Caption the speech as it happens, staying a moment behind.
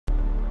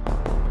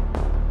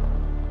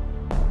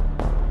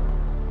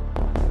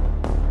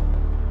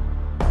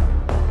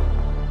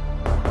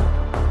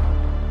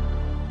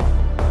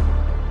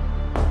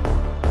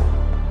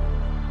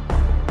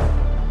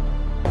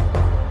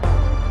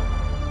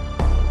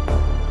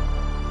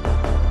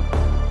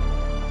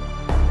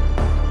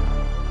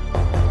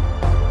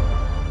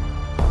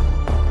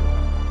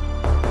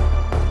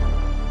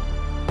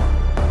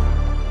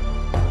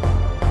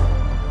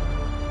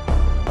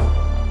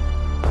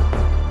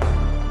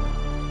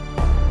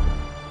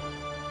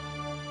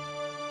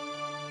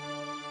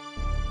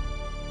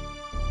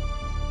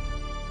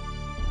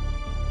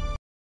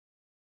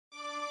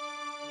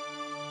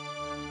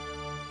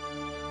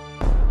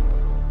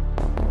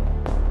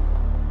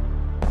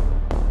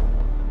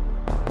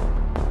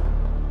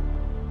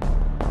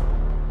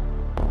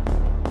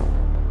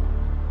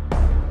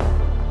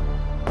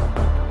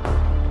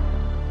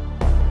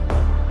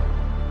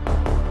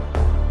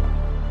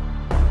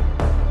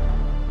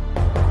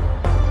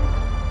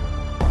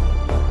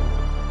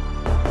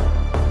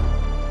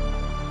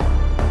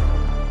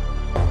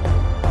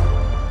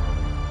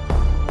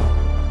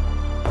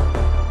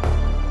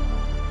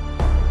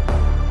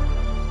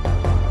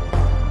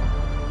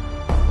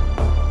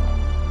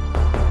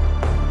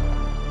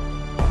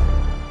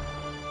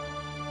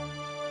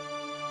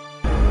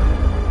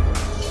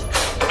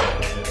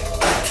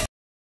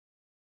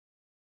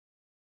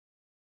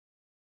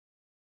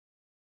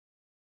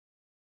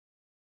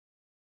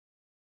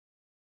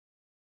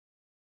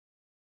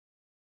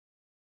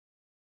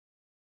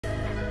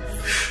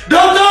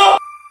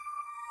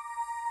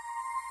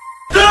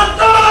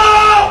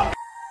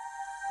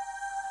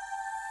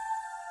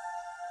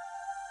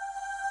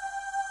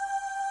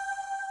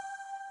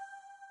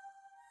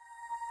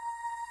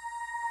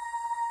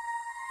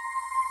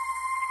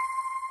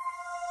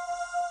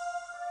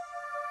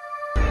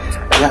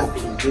Ya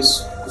haƙuri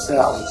su kusa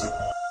a waje.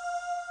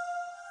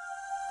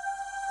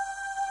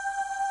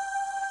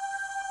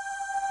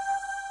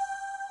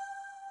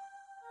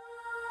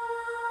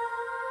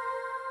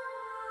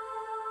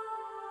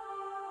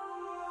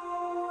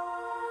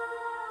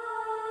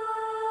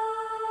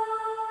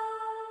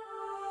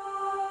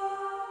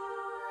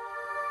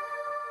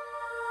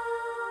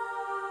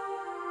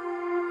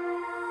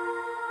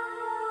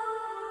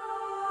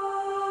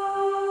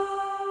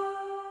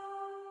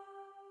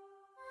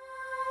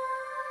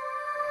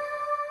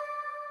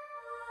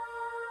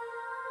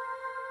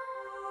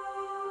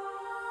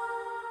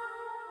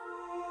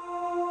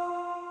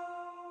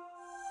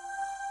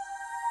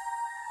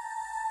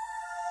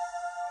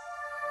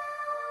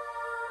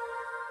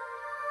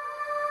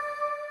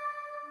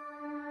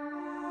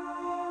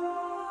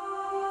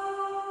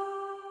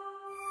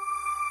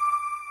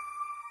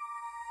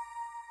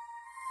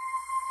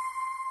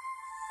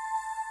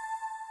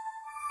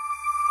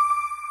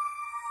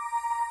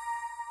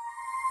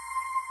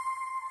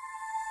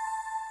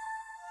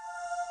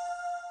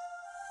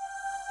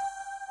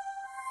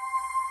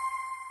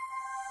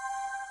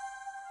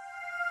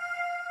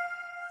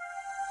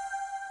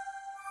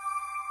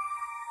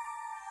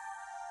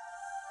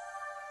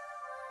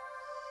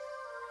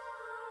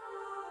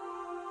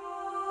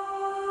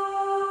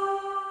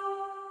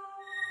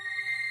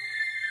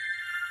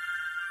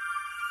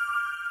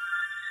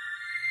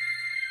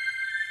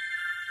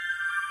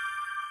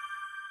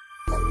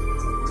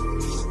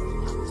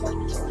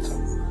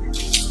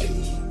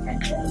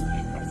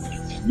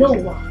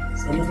 Yauwa,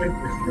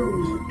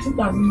 tun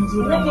da mun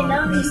zo da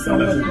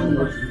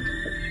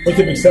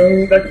wata bai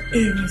san da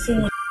bai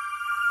san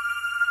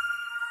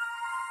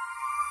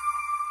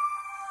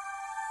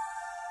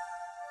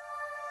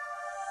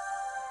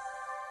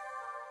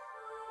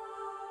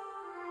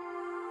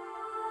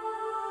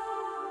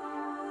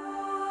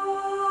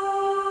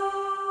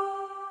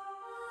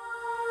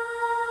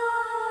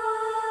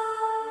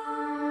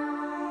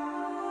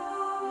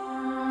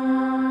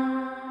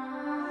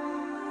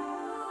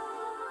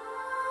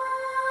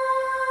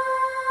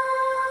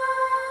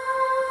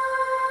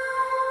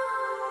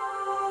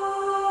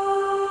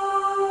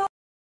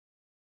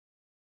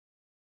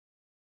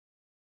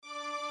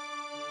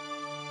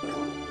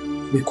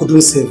We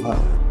couldn't save her.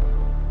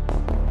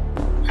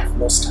 I've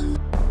lost her.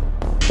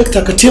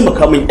 Dakta ka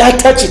taimaka min,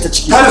 ƴata ce ta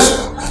ciki. Hana su!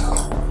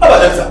 Haba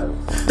dakta!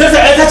 Dakta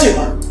ƴata ce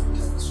ba!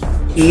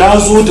 Na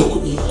zo da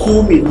kuɗi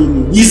ko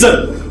menene ni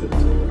zan.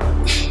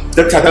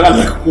 Dakta dan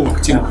Allah ka koma ka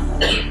taimaka.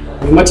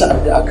 Mai mata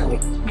addu'a kawai.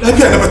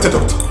 Lafiya na bata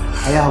dakta.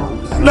 Ayi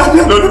haƙuri.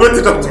 Lafiya na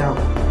bata dakta.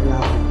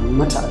 Mai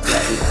mata addu'a.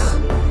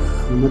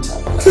 Mai mata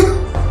addu'a.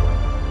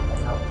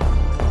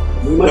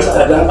 Mai mata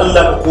Dakta dan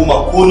Allah ka koma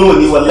ko nawa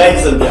ne wallahi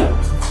zan biya.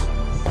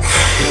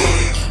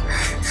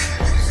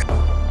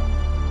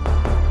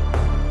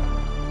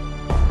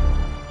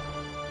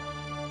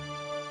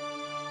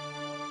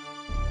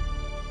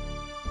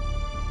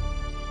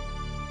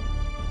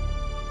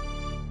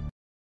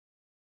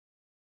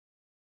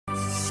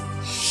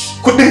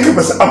 Kudinka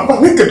ba su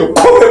amfani ka da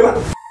komai ba.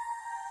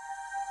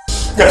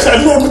 Ga shi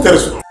Allah ya mutar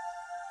su.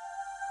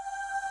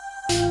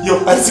 Yau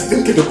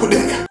arzikinka da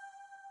kudinka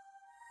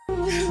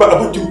ba a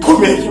bakin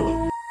komai yake ba.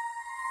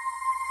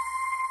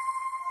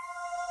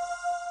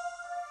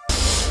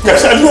 Ga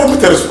shi Allah ya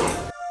mutar su.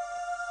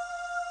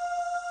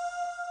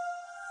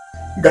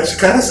 Ga shi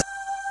ka rasa.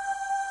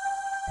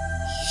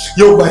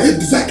 Yau ba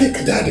yadda za ka yi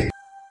ka dade.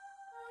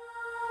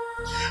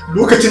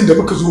 Lokacin da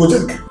muka zo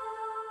wajenka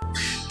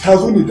ta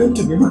zo ne don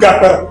ta nemi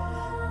gafara.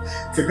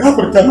 Ka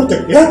gafarta mata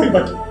ka yafe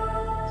mata.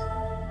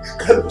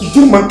 Ka ɗauki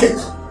girman kai,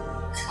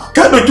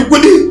 ka ɗauki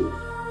kuɗi,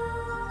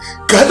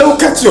 ka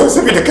ɗauka cewa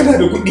saboda kana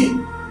da kuɗi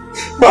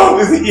ba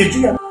wanda zai iya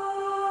juya.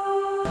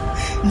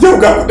 Yau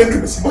ga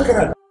kuɗinka ba su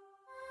makara.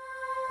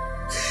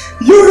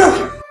 Yau ga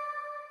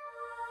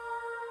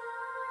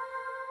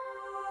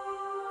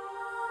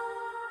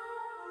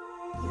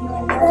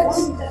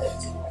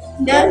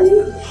Daddy,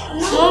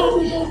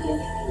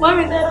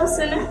 Mommy, that was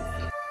in it.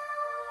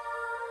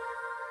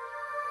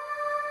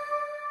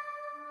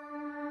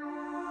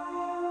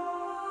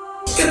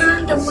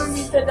 Da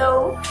Mami ta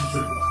dawo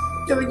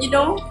daga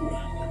gidanku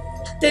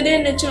ta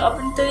daina cin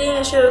abin ta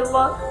daina shan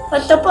ruwa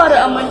har ta fara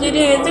amanje da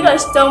yanzu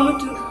gashi ta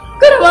mutu.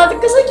 Kada ma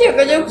ta sake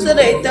ka je kusa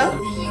da ita.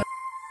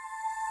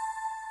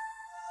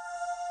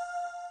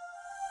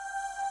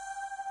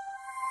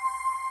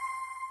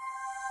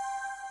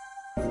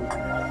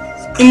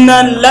 Inna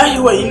lillahi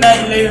wa inna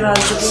ilaihi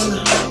raji'un.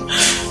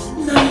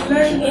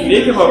 me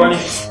yake faruwa ne?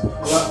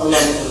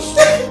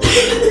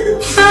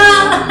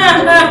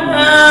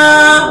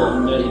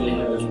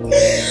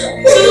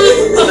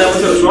 Allah ya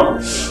mutu da suwa?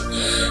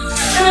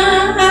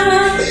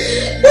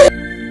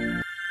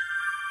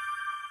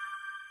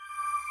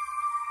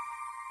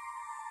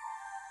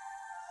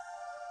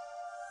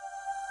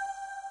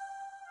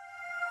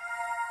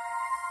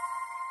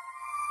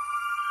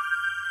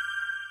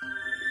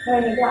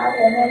 Wani da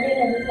Allah na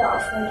daina nika a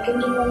farkin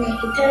jinin mai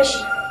ki tashi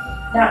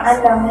don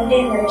Allah na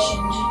daina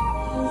rashin ji.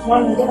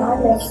 Wani da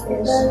Allah ki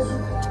tashi.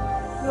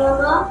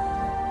 Mama,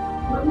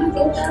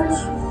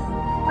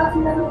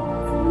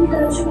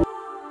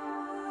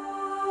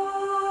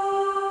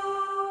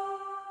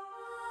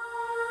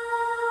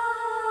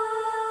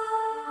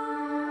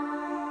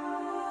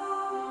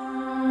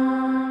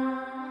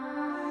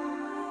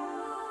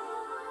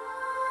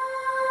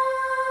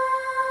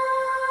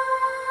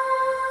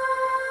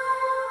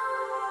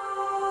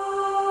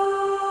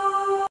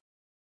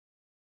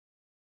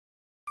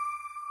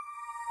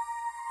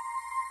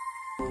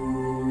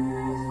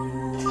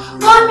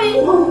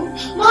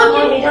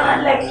 Mommy,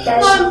 don't like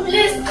that. Mom,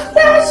 please,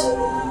 touch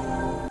me.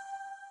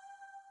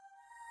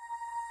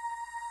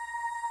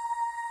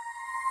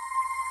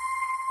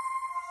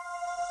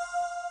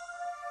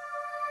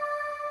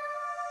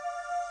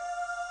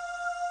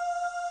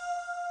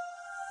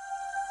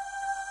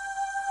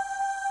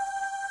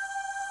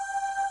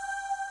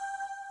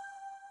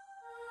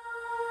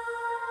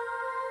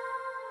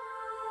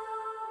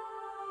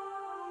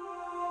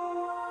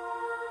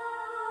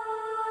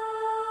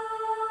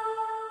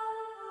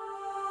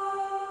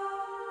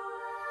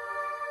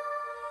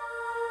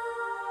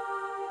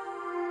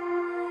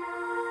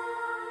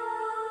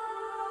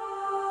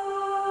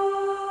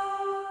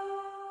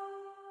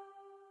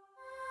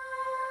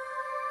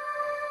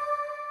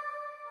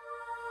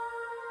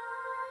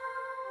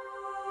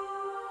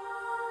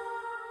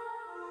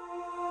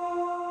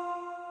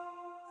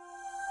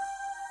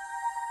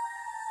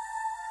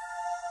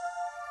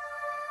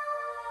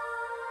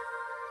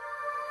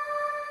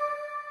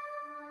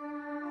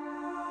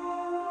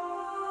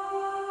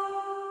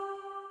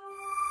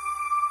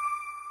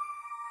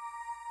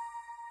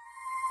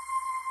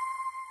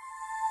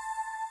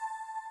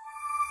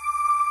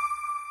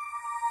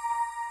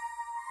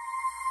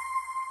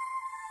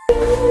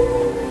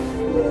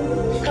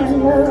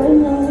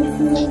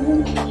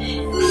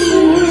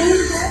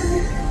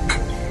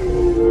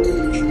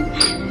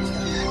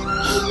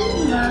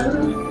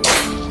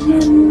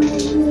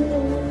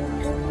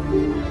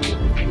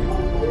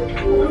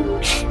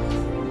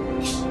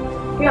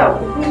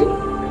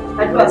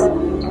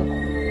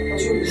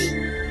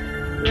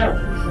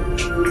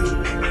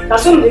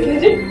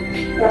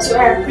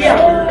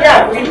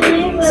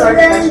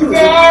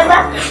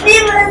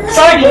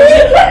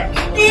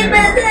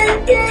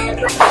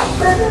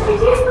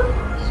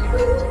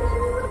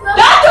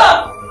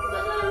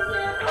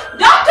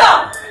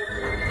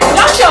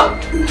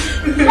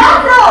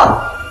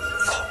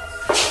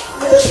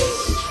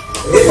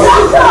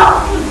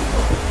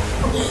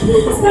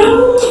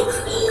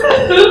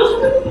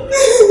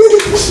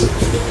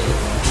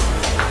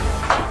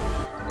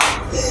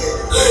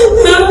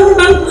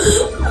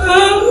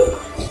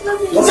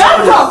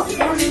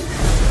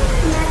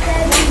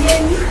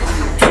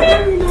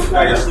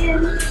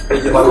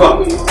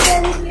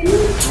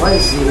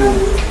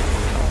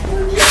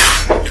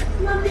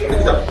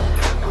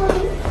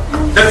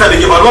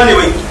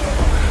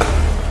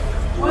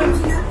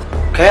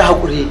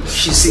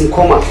 She's in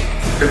coma.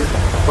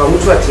 Ba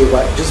mutuwa ce ba,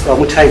 just ba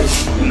mu time.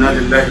 Inna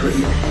lillahi wa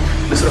inna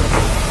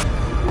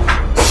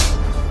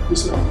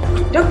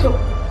Doctor,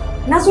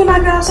 na zo na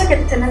ga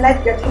socket ta na life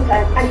da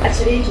tinka an a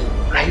cire ki.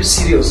 Are you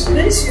serious?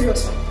 Very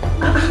serious.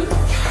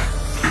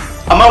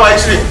 Amma wai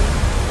cire.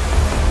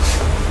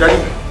 Dai.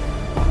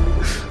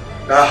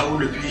 La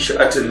hawla fi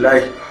sha'atin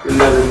lahi.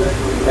 Inna lillahi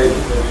wa inna ilaihi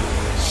raji'un.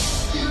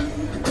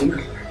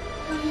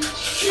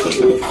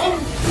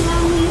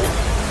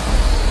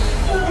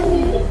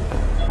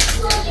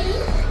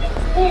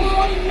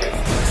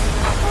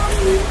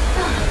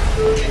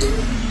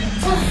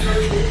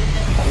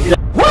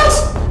 What?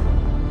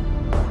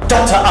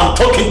 Doctor, I'm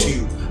talking to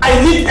you. I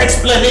need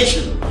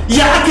explanation.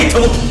 Ya ake ta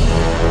mutu?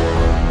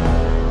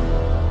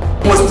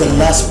 Who was the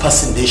last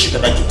person da ya shiga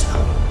ɗakinta?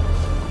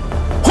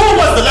 Who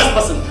was the last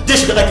person da ya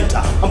shiga ɗakinta?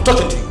 I'm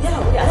talking to you. Ya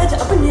haƙuri, Alhaji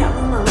abin ne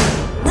abin mama.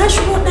 Na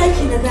shigo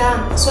ɗaki na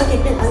ga socket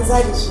ɗin an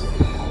zare shi.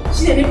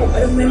 Shi ne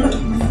ƙoƙarin mai mata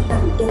kuma na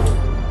doctor.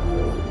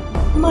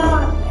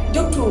 Kuma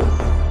doctor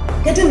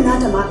gadin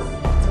nata ma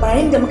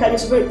bayan da muka da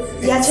shi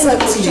ya canza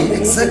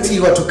exactly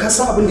wato ka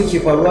san abin da ke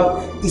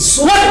faruwa is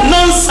so what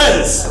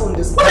nonsense.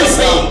 What are you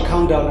saying?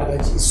 Calm down,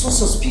 Alhaji. It's so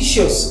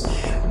suspicious.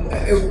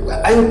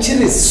 An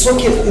cire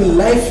socket in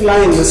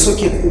lifeline na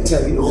socket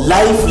ɗinta, you know.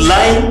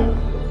 Lifeline?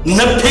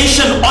 Na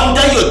patient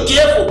under your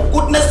care,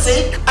 for goodness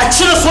sake? A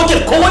cire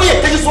socket ko wani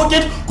ya kashe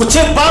socket ku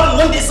ce babu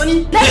wanda ya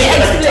sani?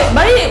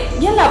 Bari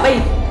yalla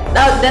bai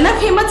da na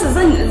kai mata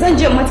zan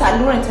je mata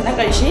alluranta na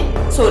ƙarshe,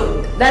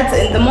 so that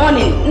in the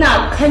morning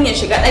ina kanya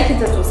shiga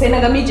ɗakinta sosai na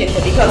ga mijinta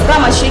because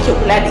dama shi yake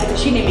kula da ita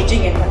shine mai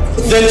jinyarta.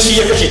 Dan shi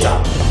ya kashe ta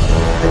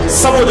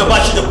saboda ba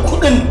shi da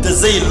kuɗin da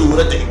zai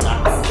lura da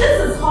ita.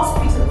 This is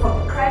hospital for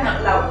crying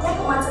out loud. Ya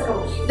kamata ka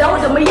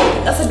dawo da murya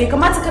ƙasa, bai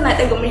kamata kana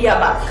ɗaga murya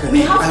ba.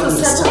 We have to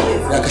settle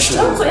this. Ya kashe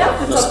So you have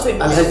to talk to him.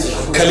 Alhaji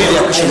Khalil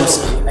ya kashe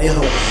masa. Ayi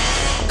hawa.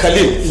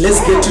 Khalil, let's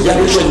get to the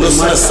root of the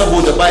matter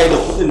saboda baya da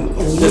kuɗin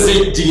da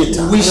zai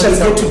jinyarta. We shall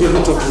get to the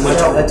root of the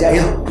matter. Alhaji ayi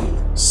hawa.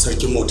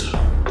 Sarki mota.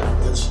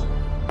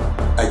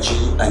 Aji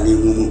a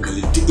nemo mun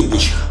Khalil duk inda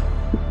shi.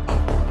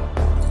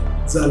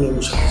 Za a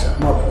nemo shi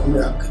amma ba kuma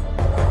ya kai.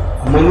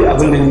 Amma ni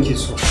abin da nake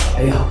so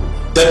ayi haƙuri.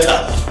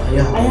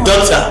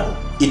 Dokta,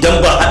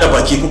 idan ba haɗa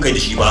baki kuka yi da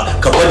shi ba,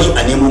 ka bari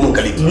a nemo mun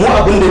kalli. Mu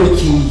abin da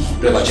muke yi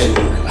da ba ce ne.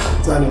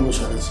 Za a nemo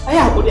shi Alhaji. Ai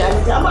hakuri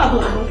Alhaji, amma abin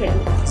a hankali.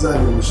 Za a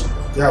nemo shi.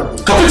 Ya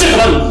hakuri. Ka fice ka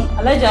bani.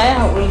 Alhaji ai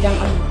hakuri dan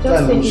Allah. Za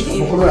a nemo shi.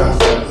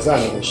 Za a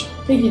nemo shi.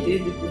 Take it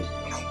easy.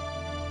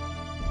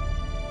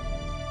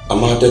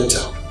 Amma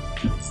dakta,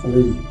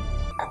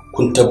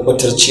 kun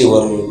tabbatar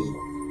cewar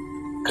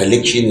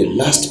Khalid shi ne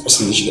last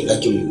person da shiga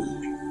ɗakin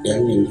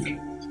yarinyar ne.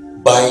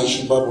 Bayan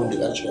shi babu wanda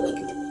ya shiga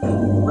ɗakin ta.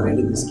 Kwarai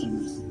da gaske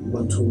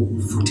wato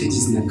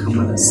footages na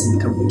kamera sun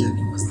tabbatar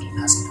da wasu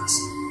last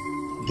person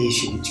da ya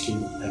shiga cikin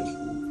ɗakin.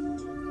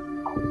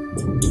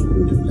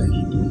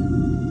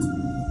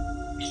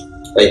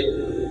 Ai,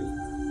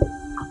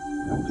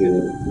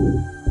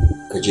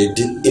 ka je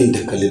duk inda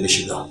Khalid ya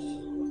shiga,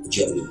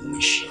 je a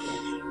nemi shi.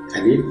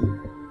 Khalid?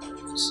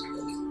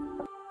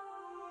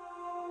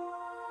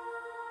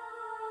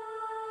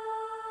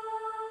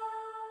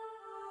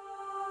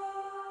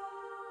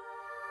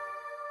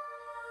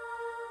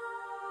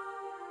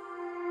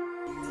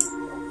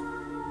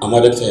 Amma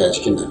dakta ya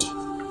cikin nata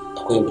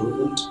akwai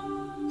improvement?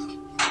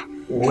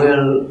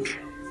 Well,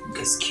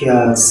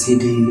 gaskiya sai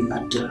dai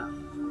addu'a,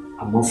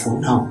 amma for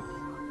now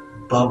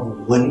babu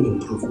wani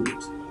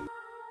improvement.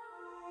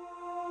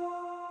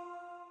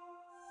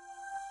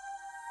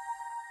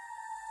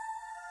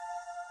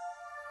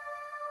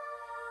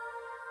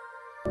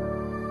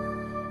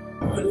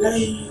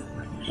 Wallahi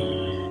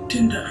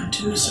tunda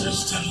anti Nusrat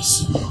ta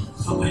rasu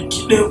a baki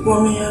ɗaya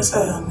komai ya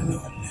tsaya mana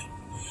wallahi.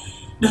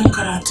 Dan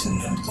karatun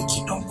nan da ke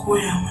dan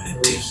koya mana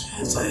duk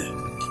ya tsaya.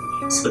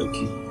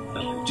 Sarki,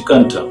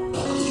 jikanta.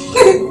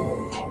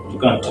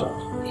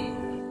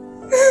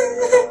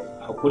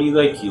 Hakuri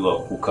zaki ba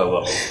kuka ba.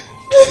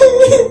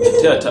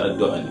 Taya ta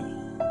addu'a ne.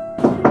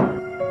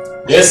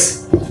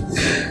 Yes.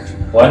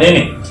 Wane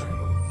ne?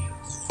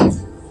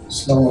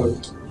 Assalamu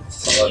alaikum.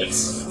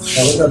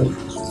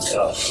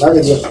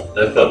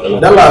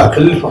 Dala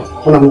Khalifa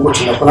kuna muku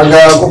na kuna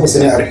ga ko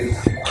sai a rufe.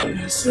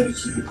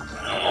 Sarki.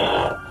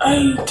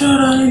 Ai ta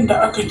ranar da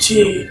aka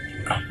ce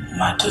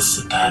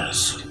matarsa ta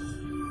rasu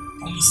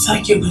ba mu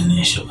sake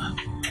ganin shi ba.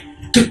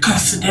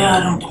 Dukkansu da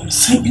yaran ba mu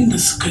san inda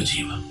suka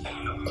je ba.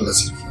 Allah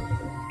sarki.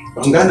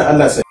 Ban gane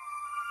Allah sai.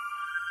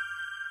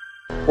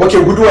 Wake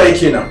guduwa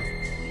yake nan.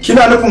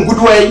 Kina nufin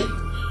guduwa yi?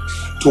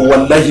 To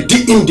wallahi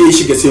duk inda ya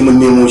shiga sai mun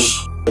nemo shi.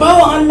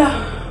 Bawan Allah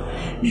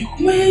me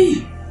kuma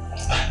yayi?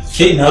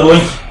 Ke ina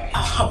ruwanki?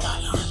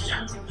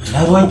 Ina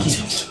ruwanki?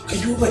 Ka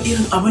duba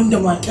irin abin da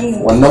matan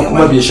nan. Wannan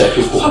kuma bai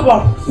shafe ku.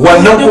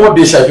 Wannan kuma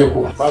bai shafe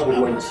ku. Babu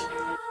ruwanki.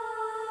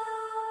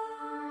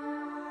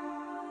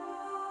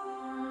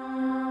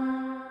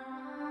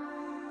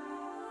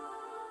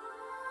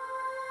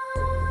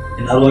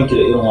 Ina ruwanki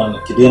da irin wannan,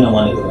 ki daina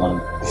mana irin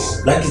wannan.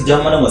 Za ki ja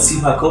mana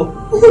masifa kau?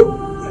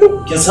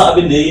 Kin san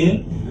abin da yayi ne?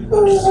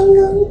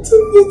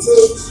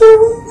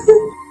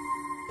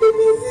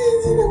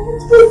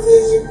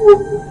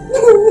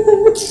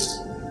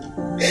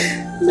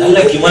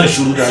 Allah ki mana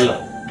shuru da Allah.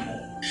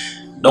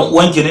 Dan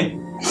uwanki ne?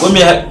 Ko me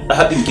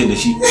haɗin ki da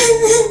shi?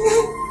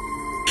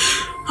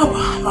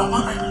 Haba mama,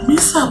 me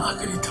yasa ba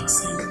ka da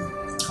tausayi?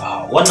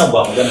 Wannan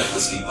ba magana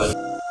tausayi ba.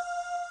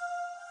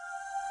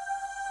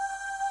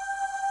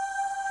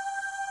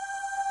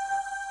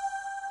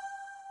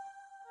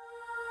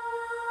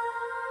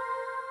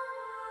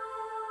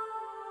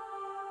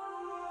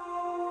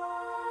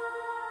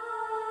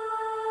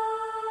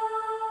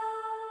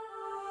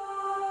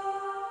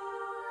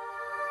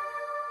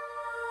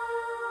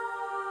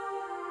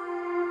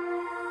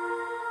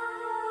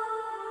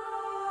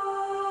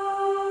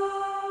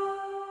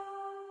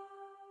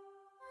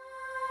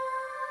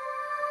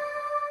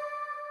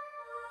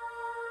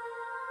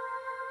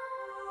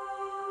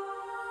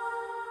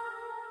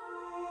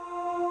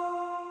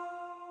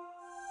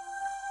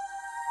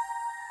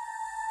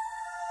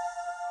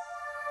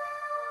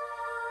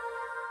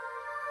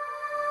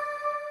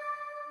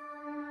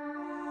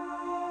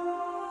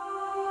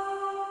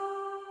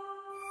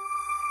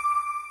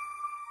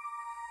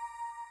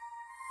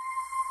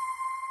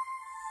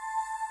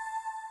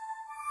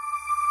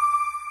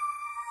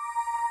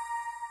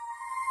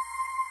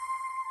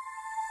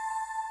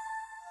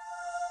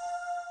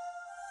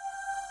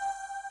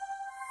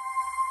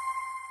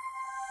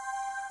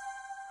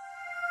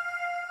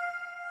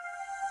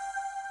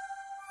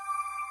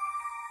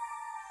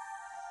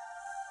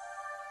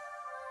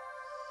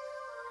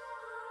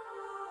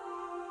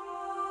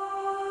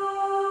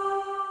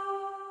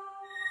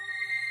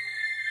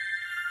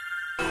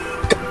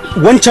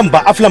 Wancan ba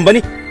aflan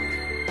bane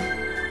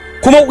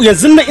kuma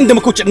yanzu nan inda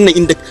muka wuce dinnan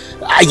inda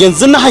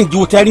yanzu na hangi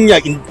wata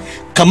yarinya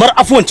kamar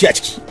afuwanci a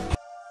ciki.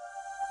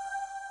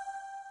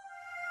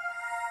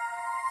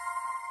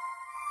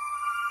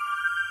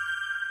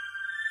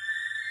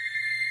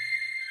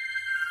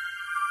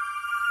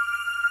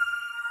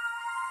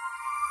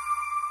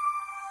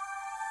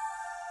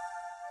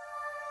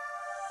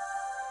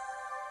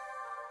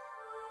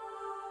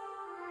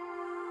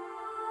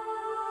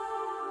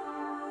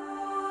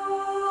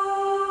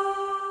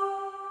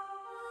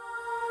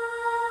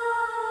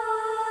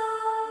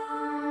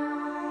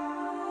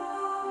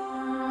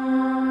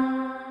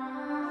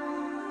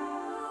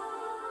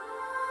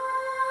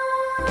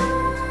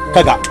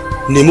 kaga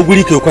nemi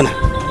guri kai kwana.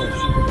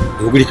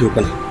 Nemi guri kai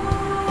kwana.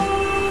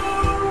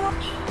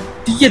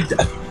 Duk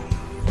yadda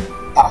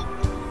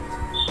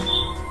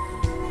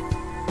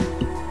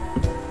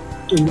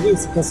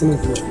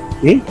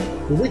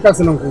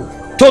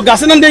to ga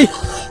sanan dai.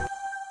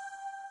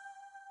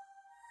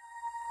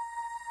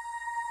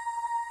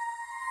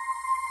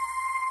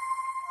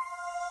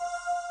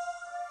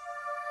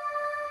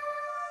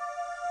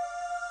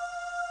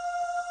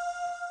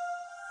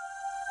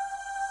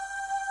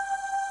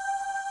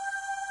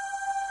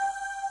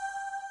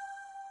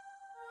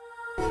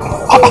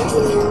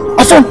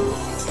 Aflam,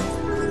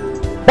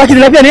 baki da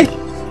lafiya ne?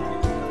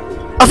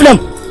 Aflam,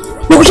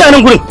 me kuke a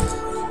nan gurin?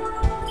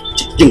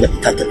 Kinga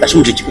tashi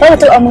mu je ki. Ba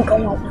ta amin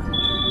kanwa.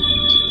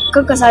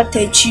 Kanka sa ta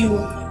ciwo.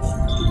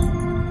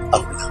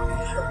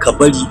 Ka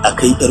bari a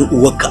kai yar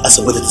uwarka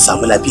asibiti ta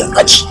samu lafiya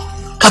kaji.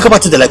 Kaka ba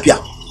ta da lafiya.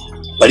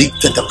 Bari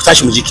ta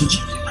tashi mu je kinji.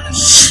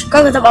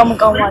 Kanka taba min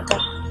kanwata.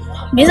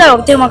 Me yasa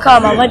ba taimaka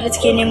wa mama da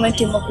take neman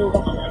taimako ba?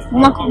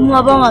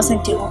 Kuma ba ma son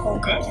taimakon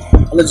ka.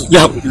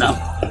 Ya haƙuri na.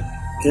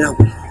 Ya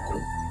haƙuri.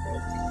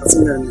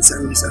 Kasance ne sai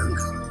an bisa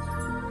ranka.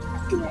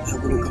 Ya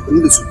haƙuri ka bani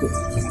da su ko.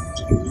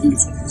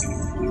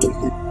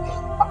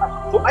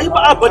 To ai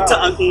ba a batta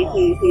an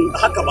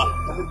haka ba.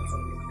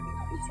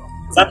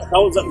 Za ka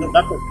kawo za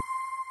ka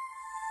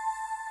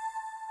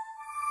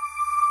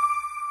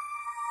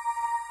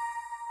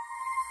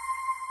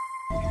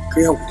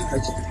kai haƙuri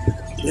kake.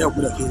 Kai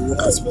haƙuri kai ne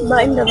ka asibiti.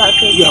 Ba inda ba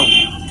kai. Ya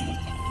haƙuri.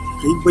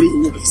 Kai bari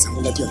in yi ka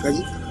samu lafiya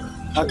kaji.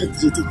 Haka ta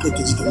je ta kai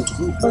ta ji ta mutu.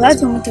 Ba za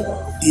ta mutu ba.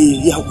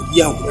 Ya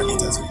haƙuri kai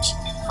ta sauki.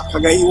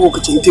 Kaga yi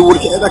lokacin ta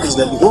warke ai za ka ji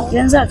daɗi ko?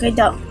 Yanzu a kai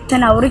ta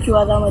tana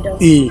warkewa za mu dawo.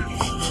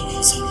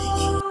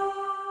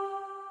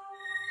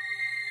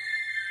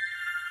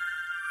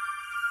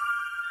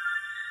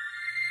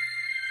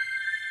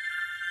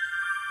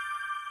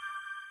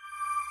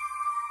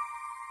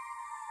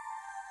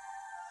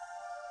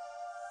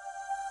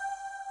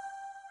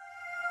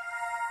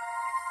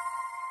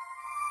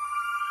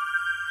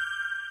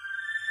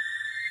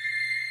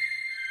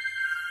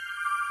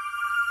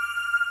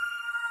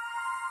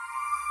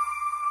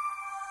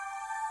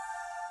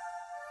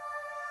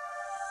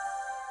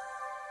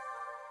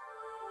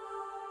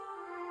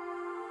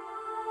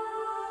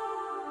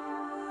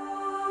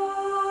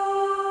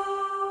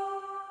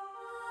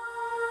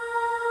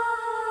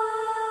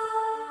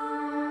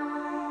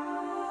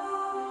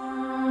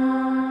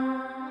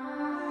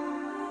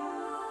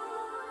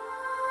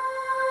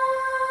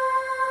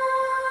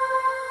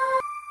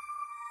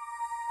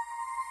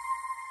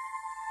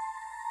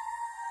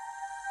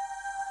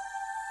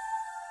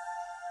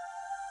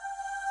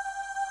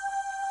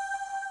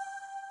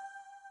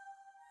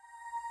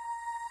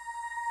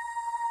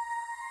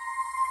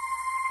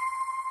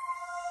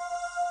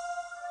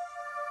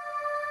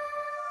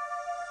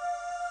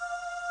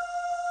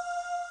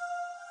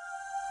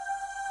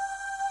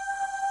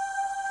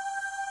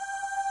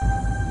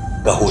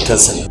 ga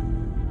hotonsa ne.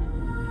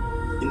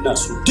 Ina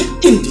so duk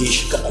inda ya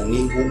shiga a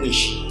nemo min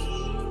shi.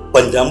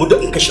 Ban damu da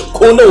in kashe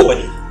ko nawa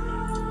bane.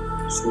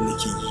 So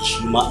nake yi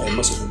shi ma a yi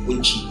masa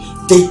hukunci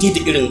daidai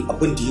da irin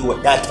abin da ya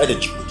wadata da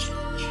jikoki.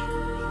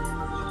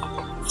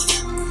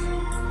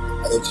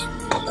 Alhaji,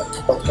 a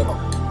tabbatar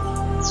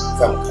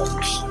zan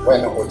kawo shi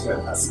wayannan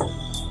hotunan nasu.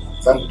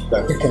 Zan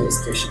tura dukkan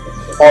station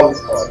all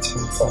our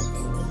team so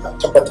a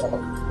tabbatar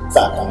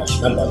za a kama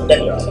shi nan ba da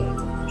yawa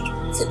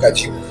sai ka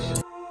ci.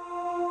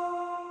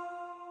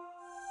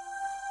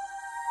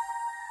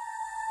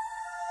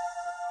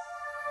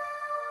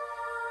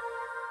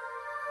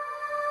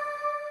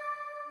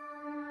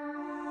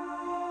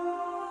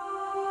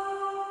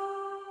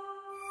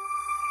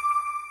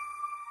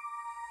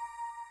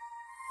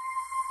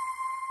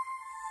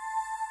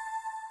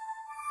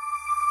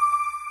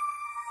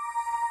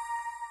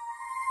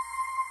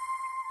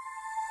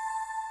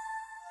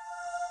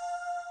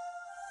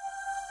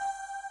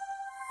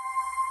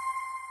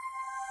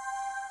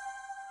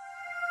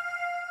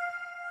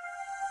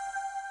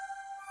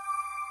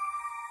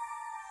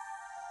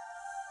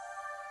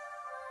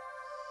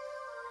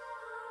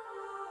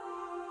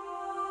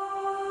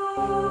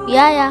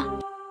 Yaya,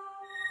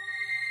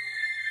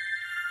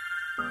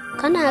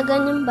 kana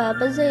ganin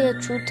baba zai ya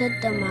cutar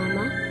da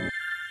mama?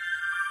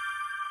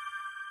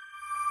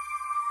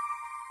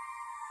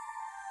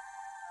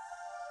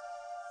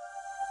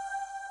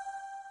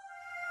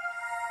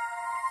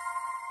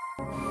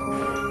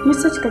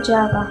 Mista kika ce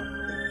haka,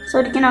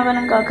 sau da kina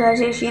ganin kaka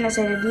ce shi ne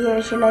sanadiyar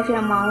rashin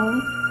lafiyar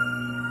mamu.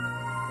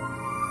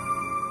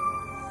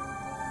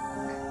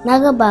 Na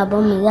ga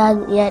babanmu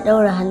ya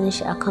ɗaura hannun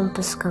shi akan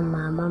fuskan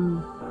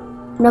mamanmu.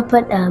 Na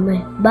faɗa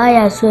mai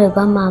baya so ya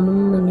ga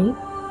mamanmu ne,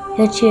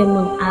 ya ce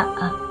min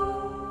a'a.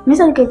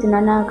 Mista kai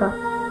tunanin haka?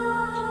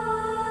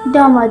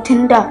 Dama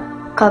tun da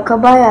kaka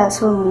baya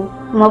son mu,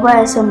 kuma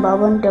baya son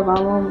baban da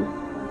mamanmu.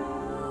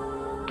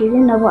 Ki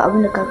na ba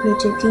abin da kaka ya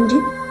ce kin ji?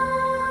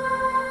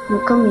 Mu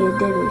kan mu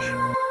yarda da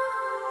shi.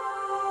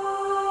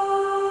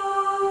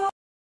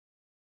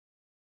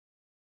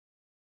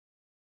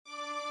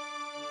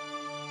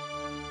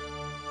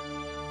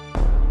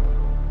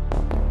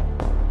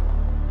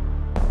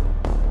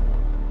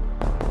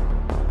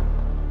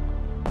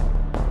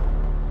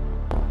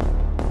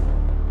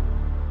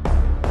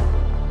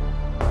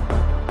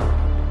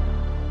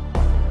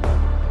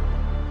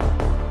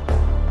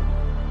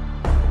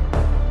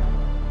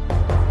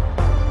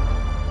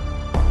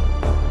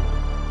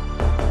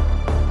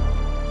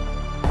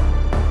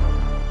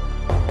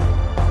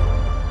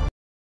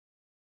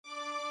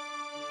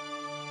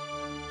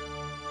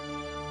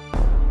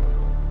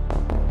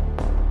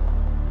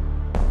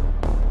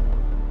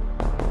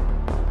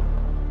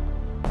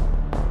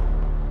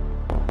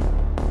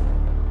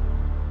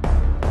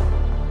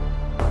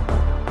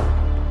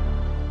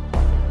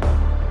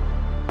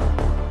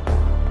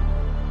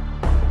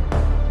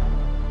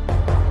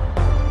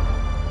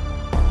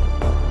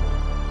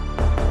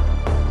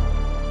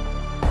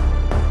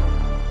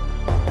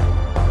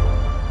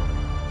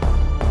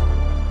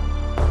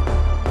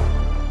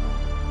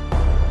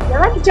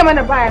 ce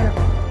mana baya nan.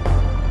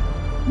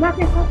 Na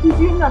kai sati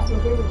biyu ina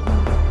sauke da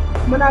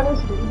shi kuma na gan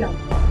shi da idanu.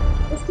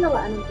 Gaskiya ba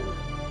a nan ba.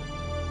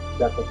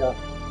 Dakata.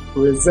 To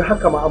yanzu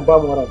haka ma an ba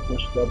mu wara kuma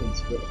shiga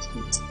bincike a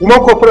cikin. Kuma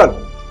corporal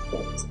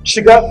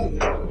shiga.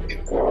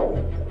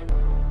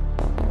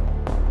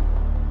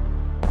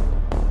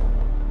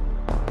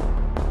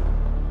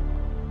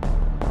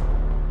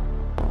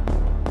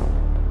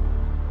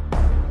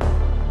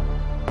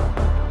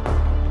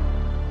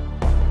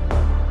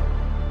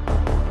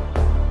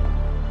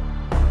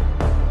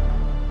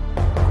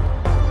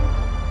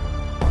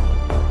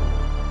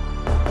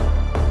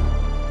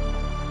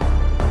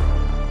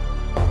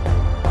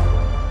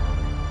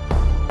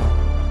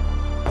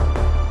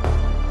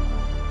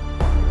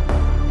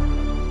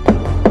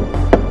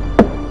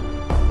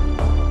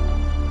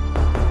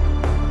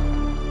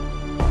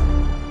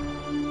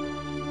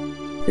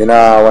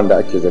 Ina wanda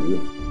ake zargi,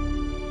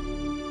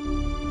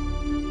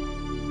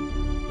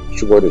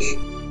 shigo da shi.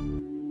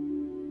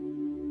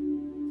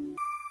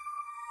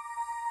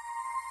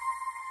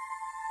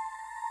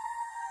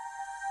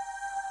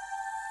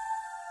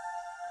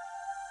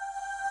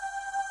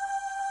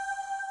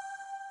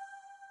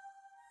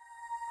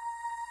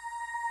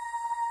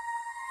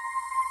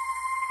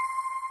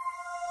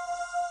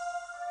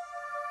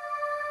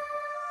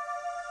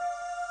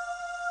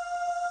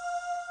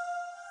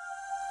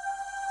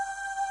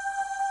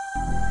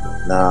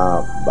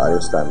 Na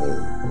barista mai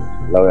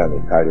lauya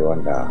mai kare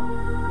wanda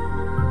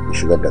ya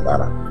shigar da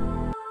ƙara.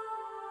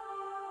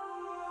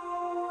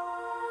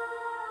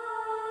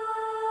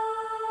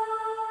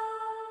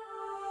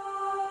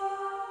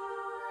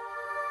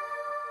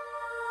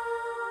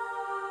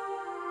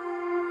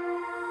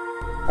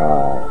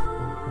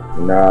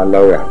 Na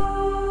lauya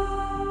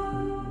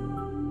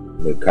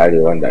mai kare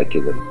wanda ake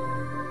gani.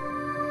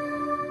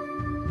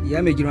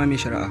 Ya mai girma mai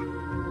shari'a.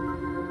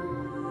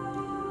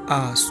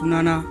 A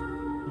sunana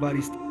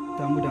barista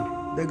Mudan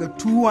daga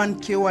 21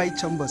 KY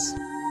Chambers.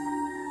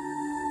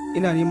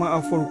 Ina neman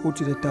afuwar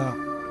kotu da ta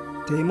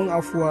yi min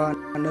afuwa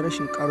na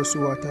rashin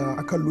karasowa ta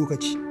akan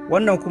lokaci.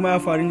 Wannan kuma ya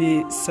faru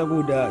ne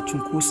saboda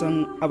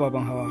cunkoson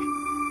ababen hawa.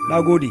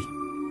 Na gode.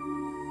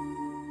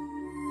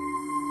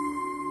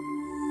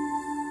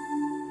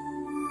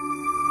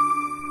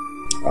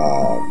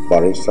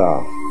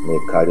 Barista mai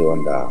kare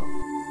wanda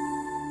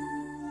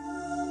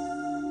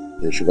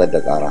ya shigar da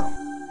ƙara.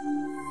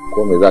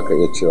 Ko me za ka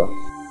iya cewa?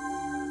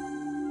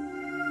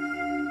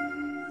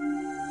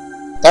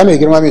 Ta mai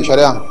girma mai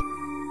shari'a,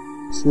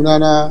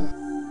 sunana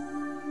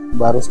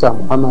barista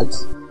Mohammed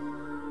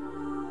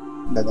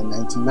daga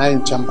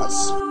 99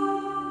 Chambers.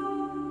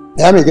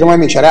 Ya mai girma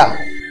mai shari'a,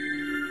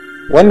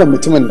 wannan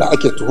mutumin da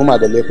ake tuhuma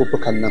da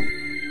laifuffukan nan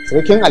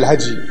sarkin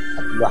Alhaji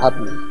Abdulwahab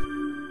ne,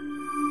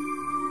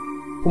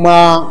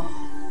 kuma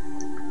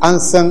an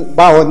san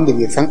ba wanda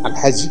bai san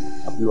Alhaji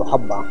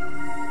Abdulwahab ba.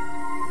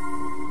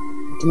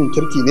 Mutumin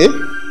kirki ne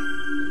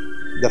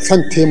da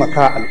son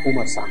taimaka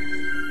al'ummarsa,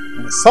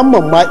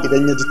 musamman ma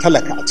idan ya ji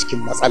talaka a cikin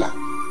matsala.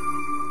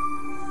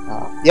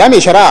 Ya mai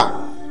shari'a,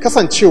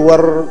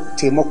 kasancewar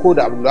taimako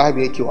da Abdulwahab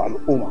yake wa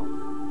al'umma,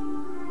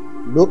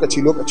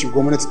 lokaci-lokaci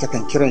gwamnati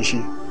takan kiran shi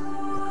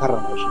ta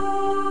karrama shi.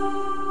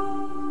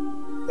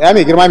 Ya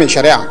mai girma mai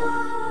shari'a,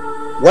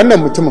 wannan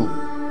mutumin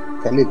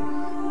Khalil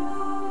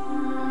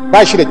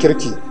ba shi da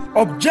kirki.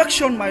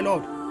 Objection, my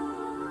lord.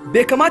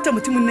 Bai kamata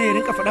mutumin ne ya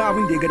rinka faɗan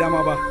abin da ya ga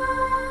dama ba.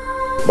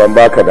 Ban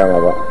baka dama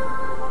ba.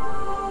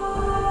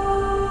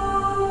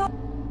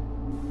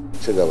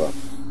 Ci gaba.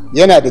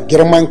 Yana da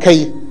girman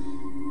kai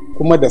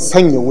kuma da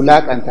sanya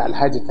wulakanta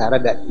Alhaji tare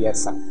da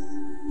diyarsa.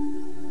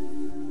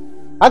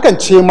 Hakan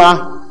ce ma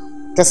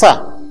ta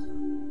sa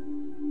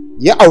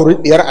ya auri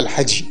diyar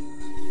Alhaji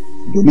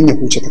domin ya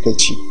huce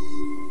takaici.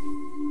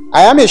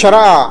 A ya mai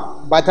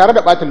shari'a, ba tare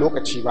da ɓata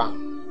lokaci ba,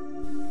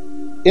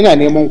 ina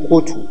neman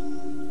kotu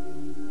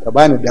ta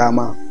bani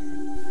dama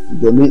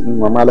domin in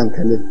wa Malam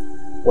Khalil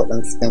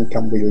waɗansu 'yan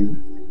tambayoyi.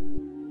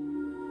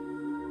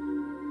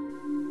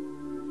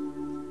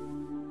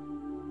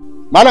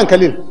 Malam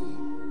Khalil,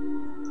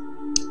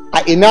 a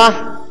ina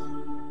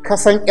ka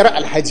san 'yar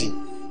Alhaji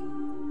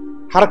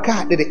har ka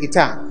haɗu da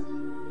ita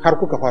har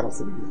kuka fara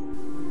sulhu?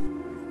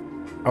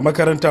 A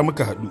makaranta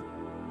muka haɗu,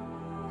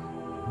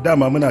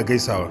 dama muna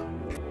gaisawa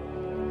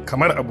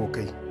kamar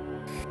abokai.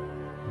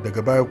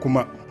 Daga baya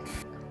kuma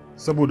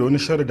saboda wani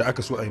sharri da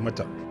aka so a yi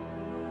mata,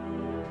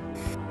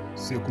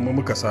 sai kuma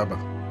muka saba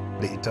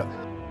da ita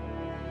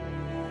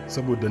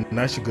saboda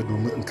na shiga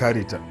domin in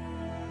kare ta.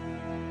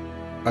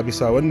 A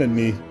bisa wannan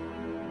ne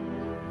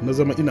na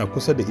zama ina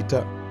kusa da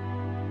ita,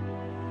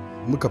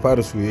 muka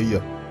fara soyayya,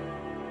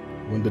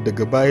 wanda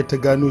daga baya ta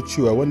gano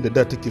cewa wanda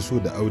da take so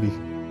da aure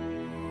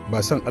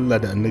ba san Allah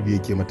da annabi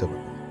yake mata ba,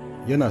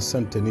 yana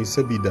son ta ne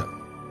sabida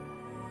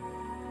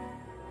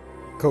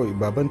kawai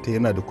babanta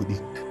yana da kuɗi,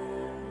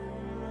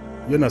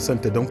 yana son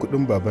ta don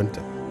kuɗin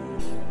babanta.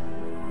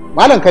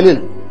 Malam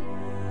Khalil,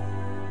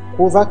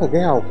 ko za ka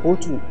gaya wa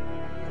kotu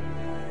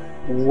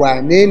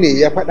wane ne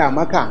ya faɗa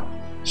maka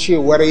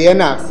cewar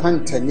yana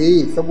son ta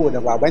ne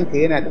saboda babanta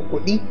yana da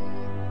kuɗi?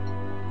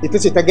 Ita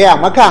ce ta gaya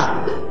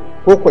maka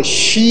ko ko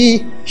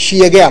shi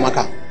ya gaya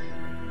maka?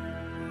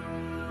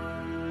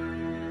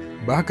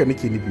 Ba haka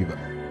nake nufi ba,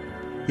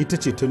 ita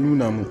ce ta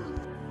nuna mu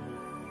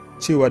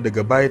cewa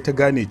daga baya ta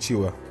gane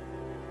cewa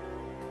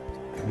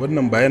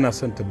wannan ba yana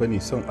son ta bane,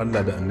 son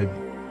Allah da annabi,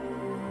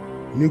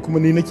 ni kuma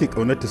ni nake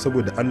ƙaunarta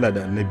saboda Allah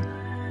da annabi,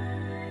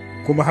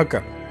 kuma haka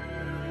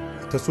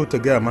ta so ta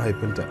gaya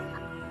mahaifinta,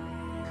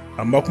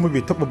 amma kuma bai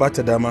taɓa ba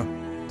ta dama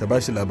ta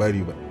ba shi labari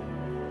ba.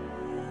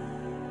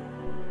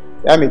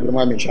 Ya mai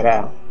girma mai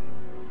shari'a,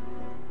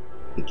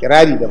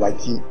 ikirari da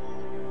baki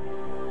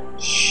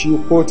shi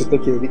kotu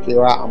take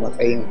riƙewa a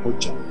matsayin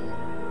hujja,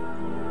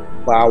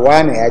 ba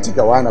wane ya ji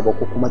ga wane ba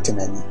ko kuma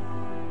tunani.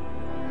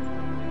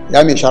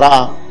 Ya mai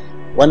shari'a,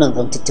 wannan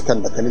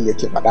zantuttukan da Khalil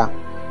yake faɗa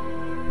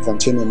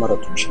zance ne mara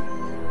tushe,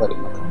 bari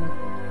maka.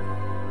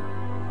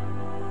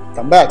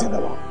 Tambaya ta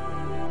gaba,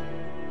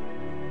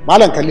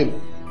 Malam Khalil,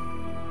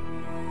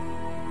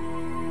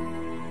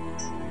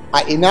 a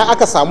ina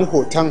aka samu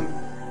hoton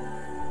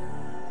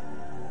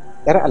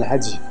yar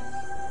Alhaji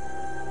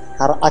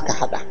har aka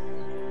hada?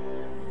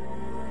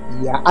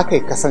 Ya aka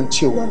yi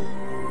kasancewar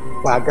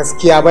ba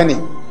gaskiya ba ne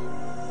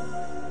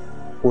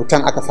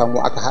hoton aka samu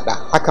aka hada,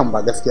 hakan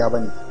ba gaskiya ba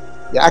ne?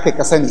 Ya aka yi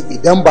kasani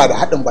idan ba da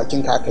haɗin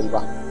bakinka aka yi ba?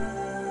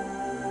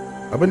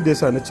 Abin da ya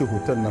sa na ce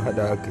hoton na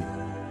hada aka yi,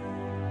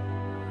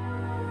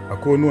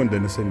 akwai wani wanda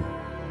na sani,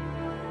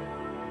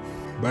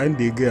 bayan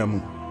da ya gaya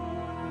min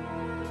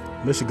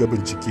na shiga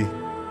bincike,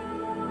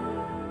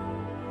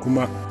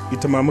 kuma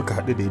ita ma muka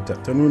haɗu da ita,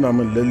 ta nuna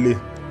min lalle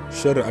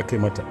sharri aka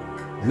yi mata.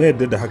 Na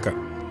yadda da haka,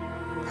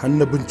 har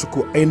na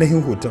binciko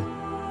ainihin hoton,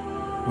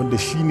 wanda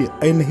shi ne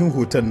ainihin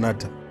hoton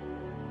nata,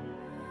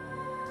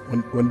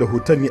 wanda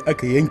hoton ne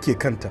aka yanke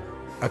kanta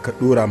aka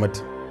ɗora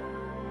mata,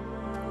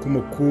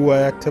 kuma kowa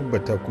ya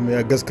tabbata kuma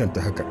ya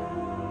gaskanta haka.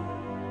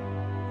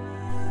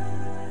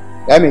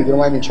 Ya mai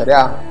girma mai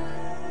shari'a,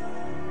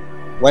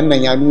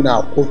 wannan ya nuna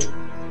a kotu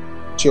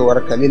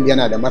cewar Khalil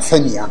yana da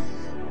masaniya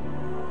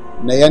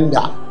na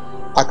yanda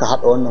aka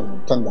haɗa wannan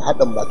hoton da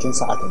haɗin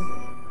bakinsa aka yi.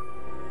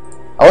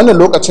 A wannan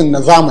lokacin na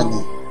zamani,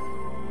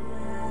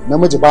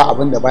 namiji ba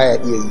abin da baya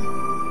iya yi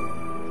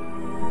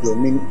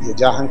domin ya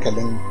ja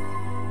hankalin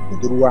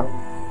budurwa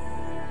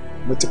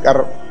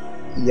mutukar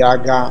ya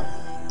ga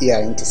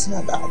iyayenta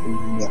suna da abin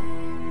duniya.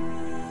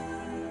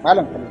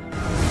 Malam Khalil,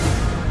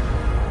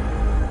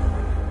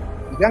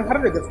 idan har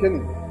da gaske ne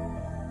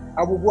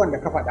abubuwan da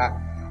ka faɗa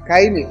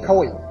kayi ne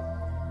kawai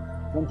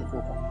don ta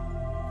soka,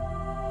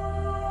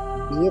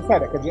 me yasa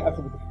da ka je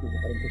asibiti kake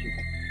kokarin kashe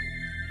ta?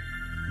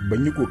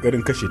 Ban yi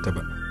kokarin kashe ta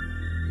ba.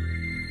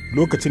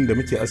 Lokacin da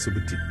muke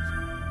asibiti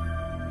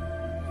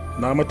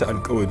na mata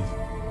alkawari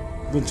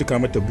zan cika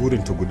mata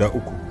burinta guda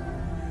 3.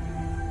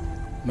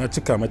 Na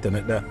cika mata na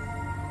 1,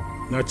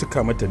 na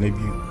cika mata na 2.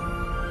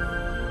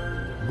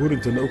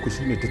 Burinta na 3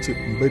 shine ta ce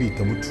in bari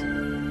ta mutu,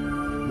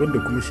 wanda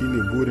kuma shine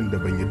burin da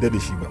ban yarda da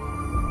shi ba.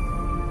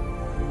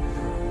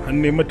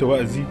 An nemi mata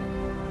wa'azi,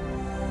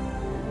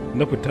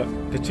 na fita,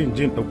 ta ce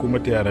jin ɗauko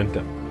mata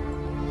yaranta.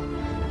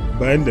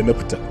 Bayan da na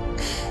fita,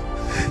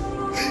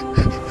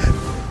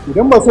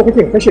 idan ba so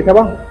kake kashe ta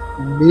ba,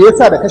 me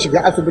yasa da ka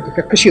shiga asibiti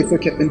ka kashe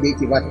soket ɗin da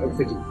yake ba ta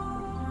oxygen?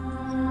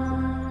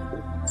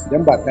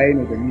 Idan ba ta yi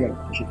ne da niyyar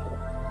kashe ta ba.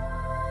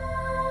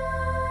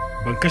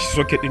 Ban kashe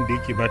soket ɗin da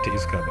yake ba ta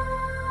iska ba.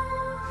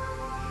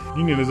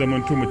 Ni ne na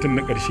zamanto mutum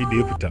na ƙarshe da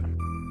ya fita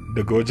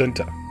daga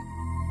wajenta.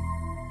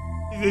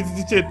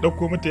 Zai ce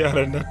ɗauko mata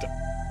yaran nata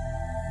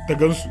ta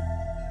gansu,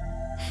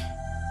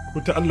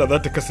 wata Allah za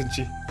ta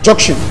kasance.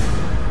 Junction,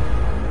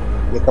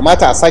 bai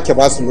kamata a sake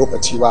ba su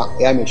lokaci ba,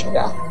 ya mai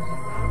shari'a,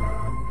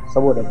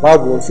 saboda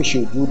babu wasu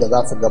shaidu da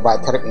za su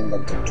gabatar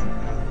ingantattu.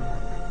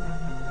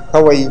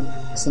 Kawai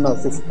suna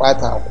so su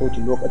ɓata a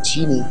kotu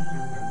lokaci ne.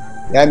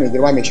 Ya mai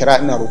girma mai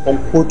shari'a, ina roƙon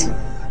kotu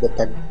da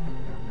ta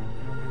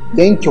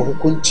yanke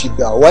hukunci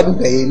ga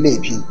wanda ya yi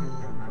laifi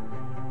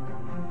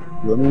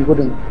domin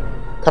gudun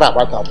kar a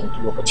ɓata a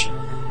kotu lokaci.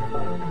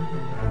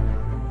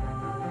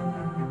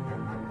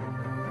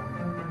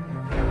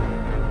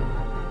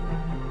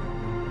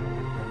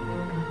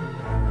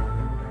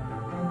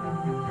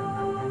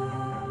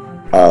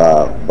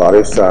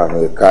 Barista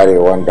mai kare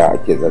wanda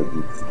ake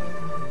zargi,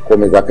 ko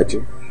me zaka ce?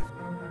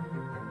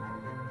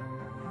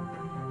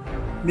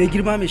 Mai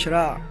girma mai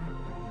shari'a,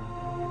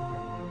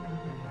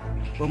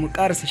 ba mu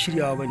karasa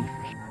shiryawa ba ne.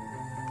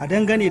 A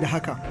dangane da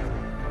haka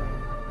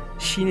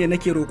shine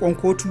nake roƙon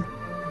kotu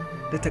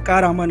da ta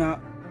ƙara mana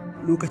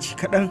lokaci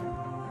kaɗan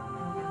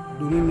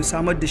domin mu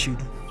samar da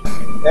shaidu.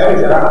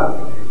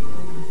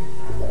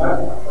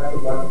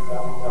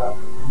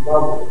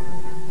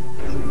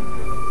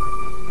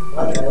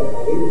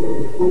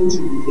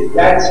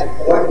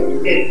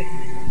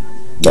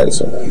 That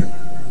is all.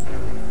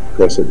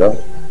 Go sit down.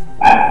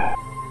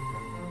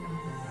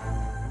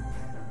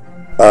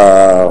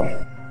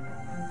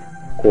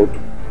 Kotu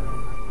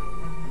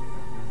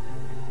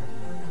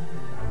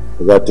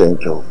za ta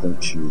yanke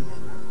hukunci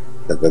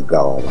da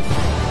gaggawa ba.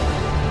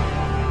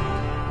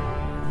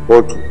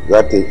 Kotu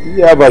za ta yi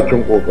iya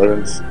bakin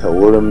ƙoƙarin ta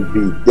wurin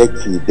bi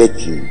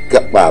daki-daki,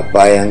 gaba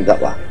bayan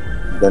gaba,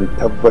 don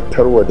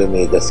tabbatarwa da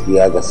mai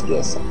gaskiya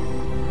gaskiyarsa,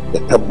 da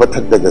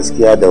tabbatar da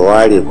gaskiya da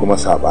ware kuma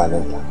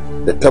saɓaninta,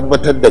 da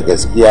tabbatar da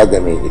gaskiya ga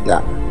mai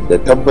ita, da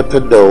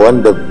tabbatar da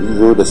wanda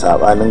zo da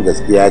saɓanin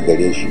gaskiya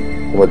gare shi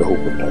kuma da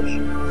hukunta shi.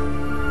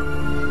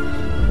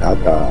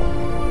 Haka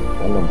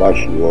wannan ba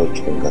shi yiwuwa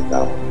cikin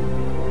gaggawa.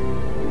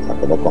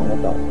 Sakamakon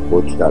haka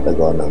kotu ta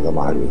daga wannan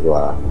zama har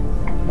zuwa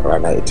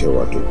rana ita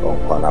wato tsawon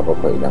kwana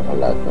 7 idan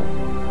Allah ya.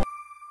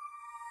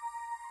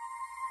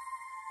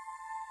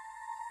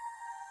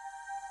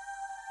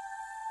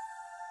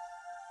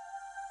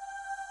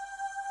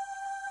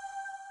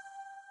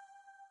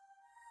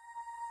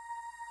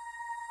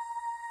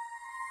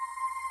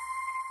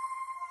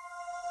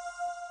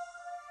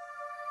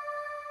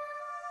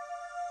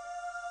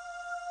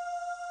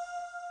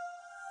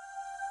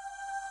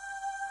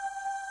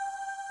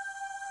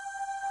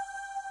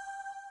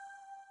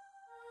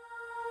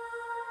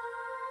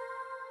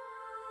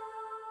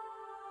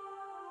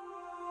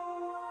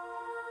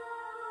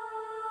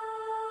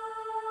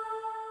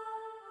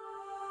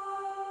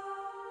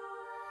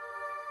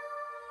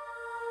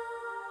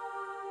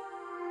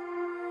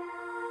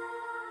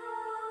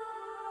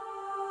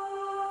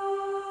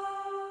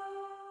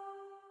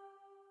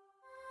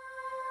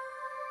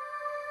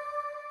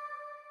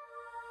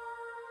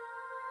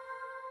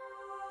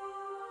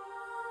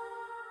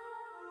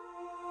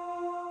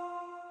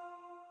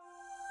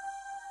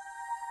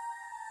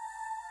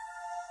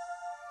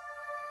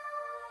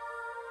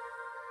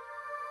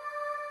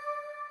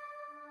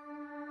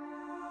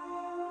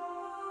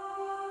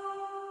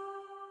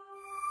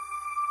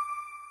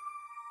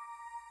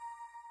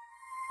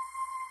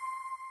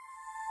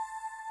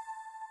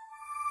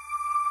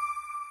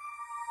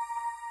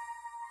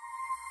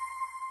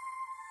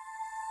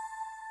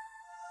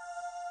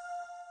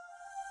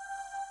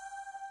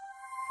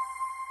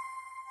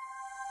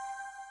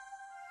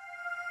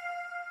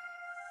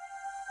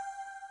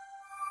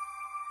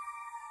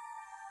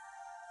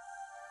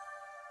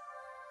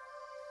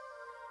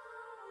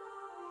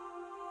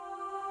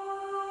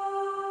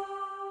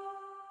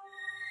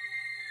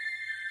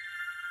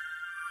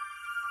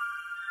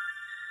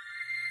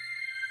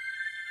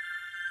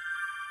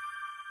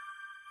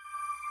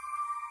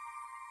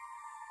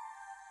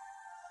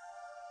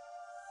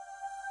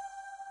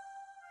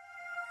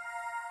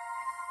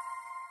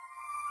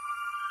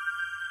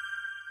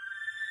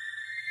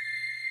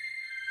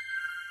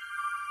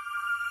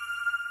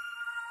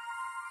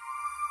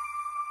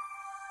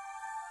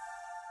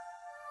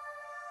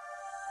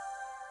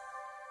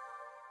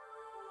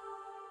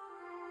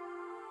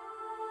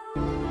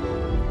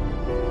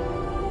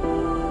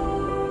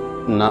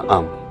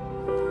 Na'am.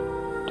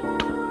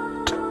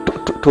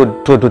 To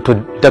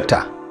dakta,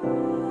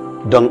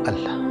 don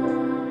Allah,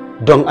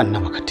 don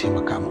annaba ka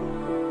taimaka mu.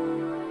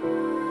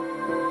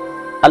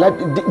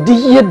 Duk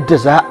yadda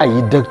za a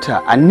yi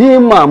dakta a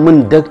nema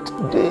min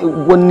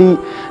wani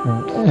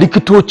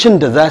likitocin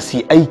da za su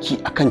yi aiki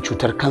akan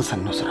cutar kansar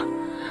Nusra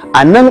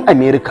a nan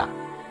America.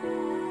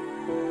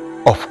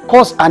 Of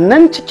course a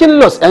nan cikin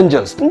Los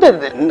Angeles, tunda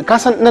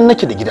kasan nan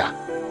nake da gida.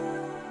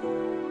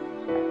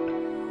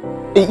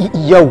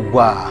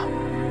 Yawwa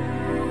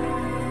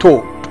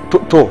to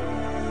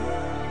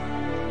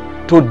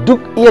duk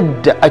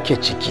yadda ake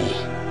ciki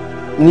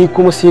ni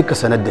kuma sai ka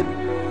sanar da ni.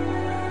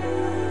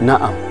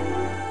 Na'am.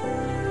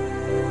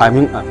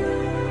 Amin.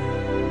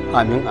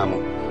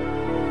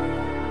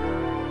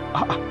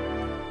 A'a,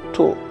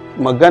 to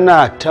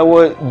magana ta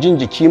jin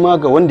jiki ma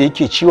ga wanda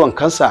yake ciwon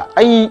kansa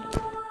ai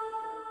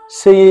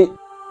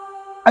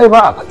ba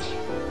a faɗi.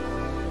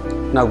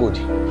 Na gode.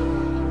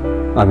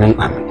 Amin.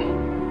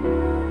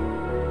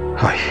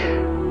 Hai.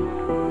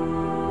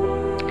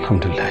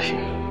 Alhamdulillah.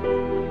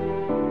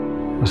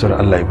 Masar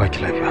Allah ya baki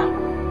lafiya.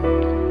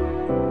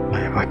 Allah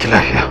ya baki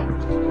lafiya.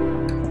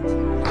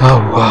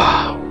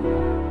 Yawwa.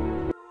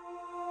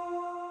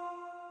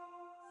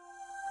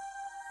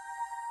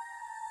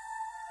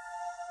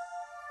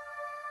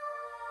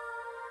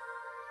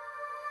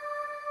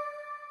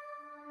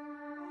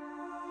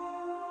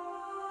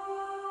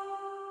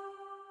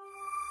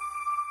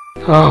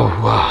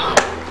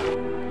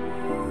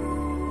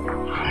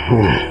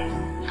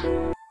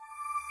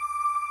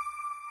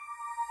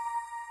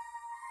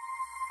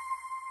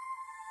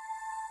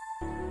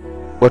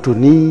 Wato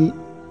ni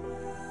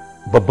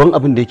babban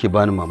abin da yake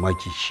bani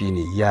mamaki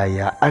shine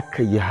yaya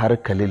aka yi har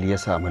Khalil ya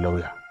samu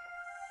lauya,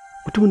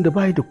 mutumin da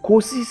bai da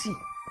ko sisi,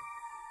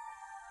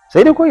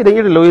 sai dai ko idan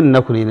irin lauyin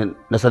naku ne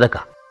na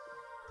sadaka.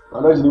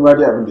 Alhaji ni ma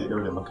dai abin da ya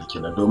daure maka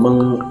kenan,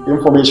 domin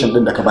information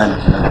din da ka bani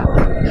kenan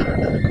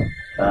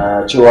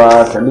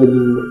cewa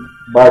Khalil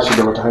ba shi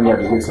da wata hanya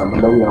da zai samu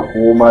lauya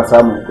ko ma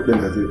samun kuɗin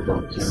da zai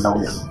ɗauki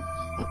lauya,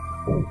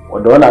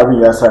 wanda wani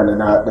abin ya sa ni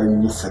na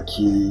ɗan yi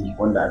sake,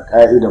 wanda a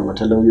ƙa'idar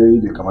mata lauyoyi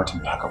bai kamata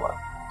mu haka ba,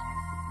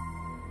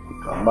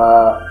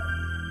 amma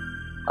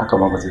haka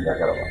ma ba zai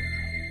gagara ba.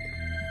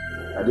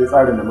 A dai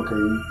tsarin da muka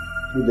yi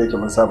ni da yake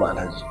mun saba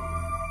alhaji,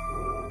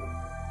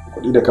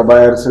 kuɗi da ka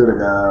bayar sun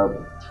riga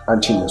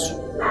an cinye su,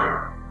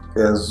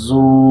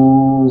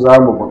 yanzu za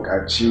mu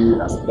buƙaci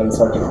a ɗan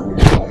sake da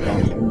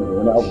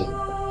wani abu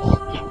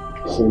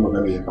sai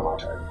magana ya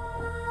kamata a yi.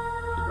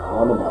 Ba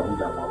wani ba abin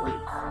damuwa ba.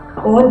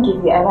 I won't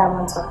give you other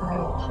amounts of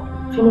money.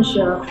 Finish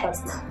your work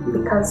first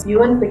because you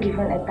won't be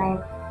given a time.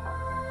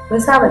 Mun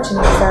saba cin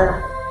nasara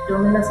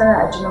domin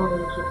nasara a jinin mu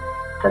yake.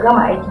 Ka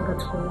gama aikin ka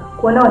tukuna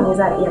ko nawa ne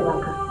za a iya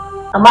baka.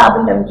 Amma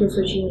abin da muke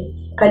so shine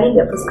ka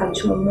da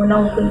fuskanci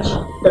mummunan hukunci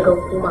daga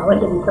hukuma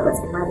wanda bai taɓa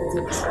tsammanin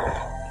zai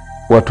fuskanta.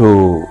 Wato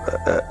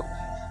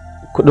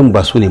kuɗin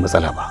ba su ne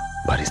matsala ba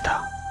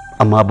barista,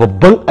 amma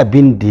babban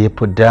abin da ya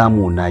fi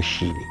damuna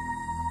shi ne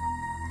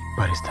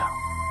barista,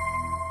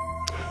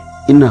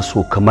 ina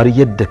so kamar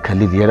yadda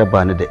Khalil ya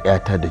raba ni da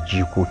 'yata da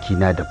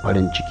jikokina da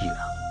farin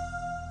cikina,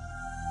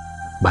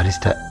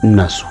 barista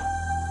ina so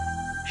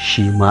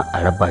shi ma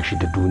a raba shi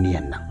da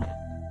duniyan nan.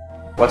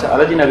 Wata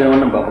alaji na ganin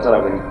wannan ba matsala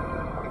bane.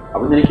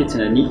 Abin da nake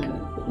tunani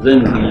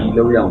zan yi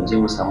lauya mu je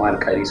mu samu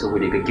alƙali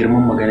saboda ga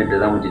girman maganar da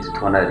zamu je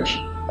tattauna da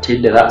shi ta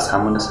yadda za a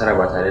samu nasara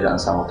ba tare da an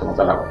samu wata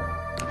matsala ba.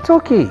 It's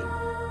okay.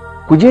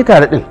 Ku je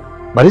tare din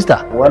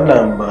barista.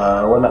 Wannan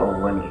ba wani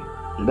abu bane.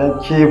 Idan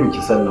ke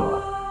biki sannawa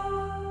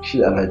shi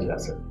Alhaji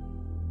Hassan.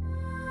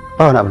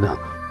 Ba wani abu da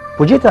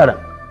ku je tare.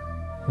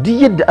 Duk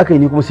yadda aka yi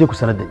ni kuma sai ku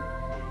sanar da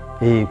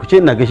ni. Ku ce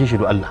ina gaishe shi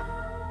do Allah.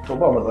 To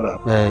ba matsala.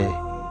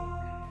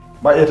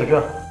 Ba iya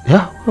tafiya?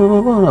 Ya, ba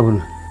wani abu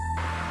ne.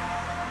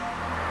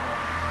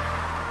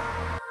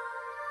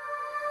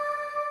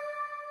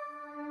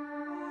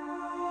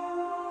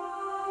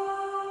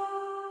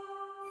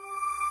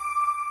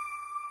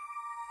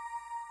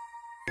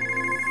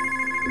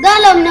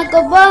 Dalam na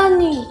gaba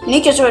ne. Ni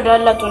ke so da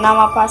Allah to na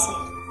ma fasa.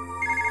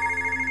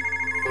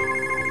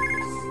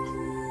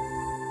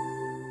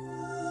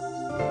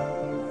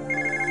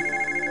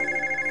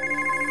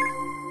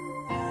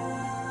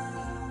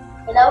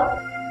 Hello?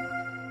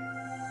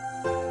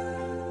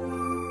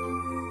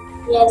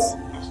 Yes.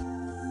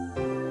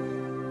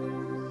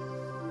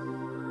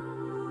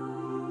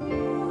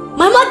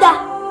 My mother!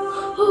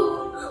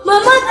 My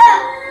mother!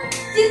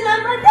 She's my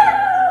mother!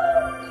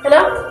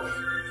 Hello?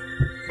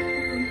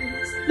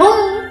 Mom,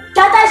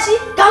 ta tashi,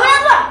 kamar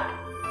yanzu.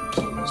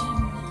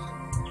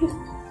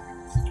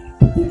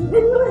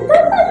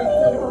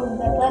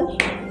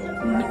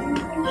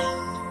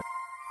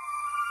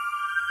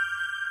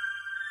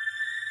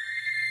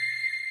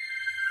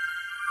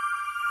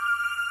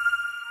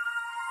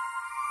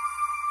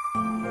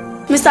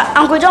 Mr.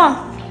 Uncle John.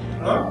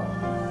 Huh?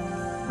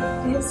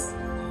 Yes.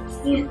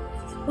 Yeah.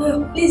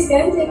 Please,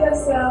 can you take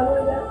us to our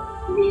mother?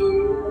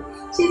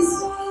 She's.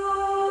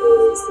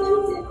 Please, can you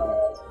take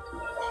us?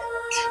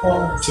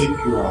 I'll take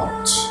you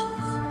out.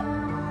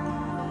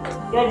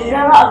 You're the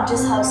driver of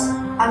this house,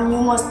 and you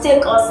must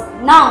take us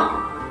now.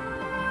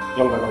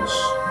 Young adults,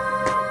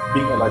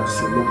 big Alhaji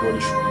say nobody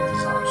should leave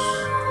this house.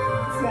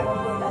 If you're not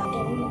going back,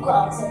 then we go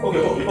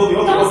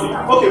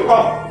outside. Okay,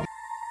 come.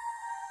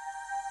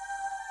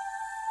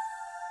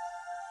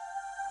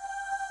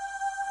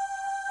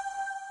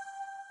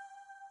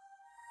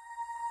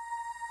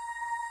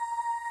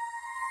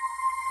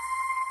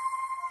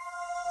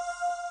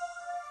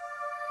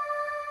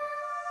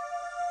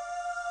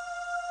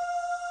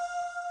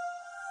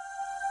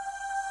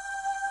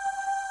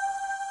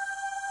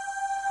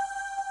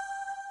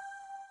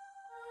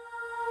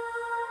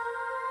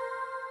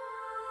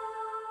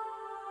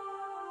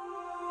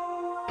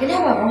 Ina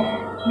baba,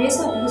 me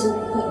yasa ku zo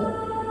ku kai?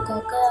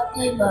 Kaka ya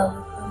kai baba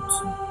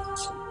kotu.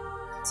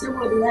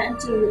 Saboda ya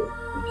ce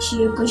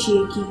shi ya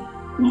kashe ki,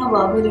 kuma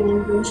baba da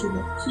mun gan shi ba.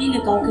 Shi ne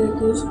kaka ya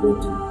kai shi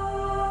kotu.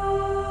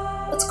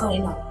 What's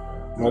going on?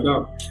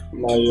 Madam,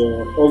 now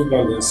your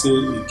husband they say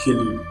he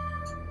kill you.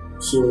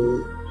 So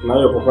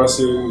now your papa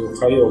say you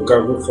carry your guy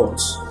go court.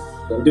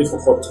 Then they for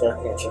court right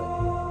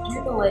now. Do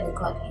you know where the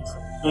court is?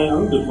 I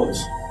am the court.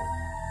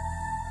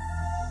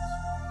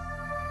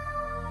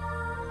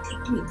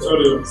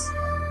 Sorry.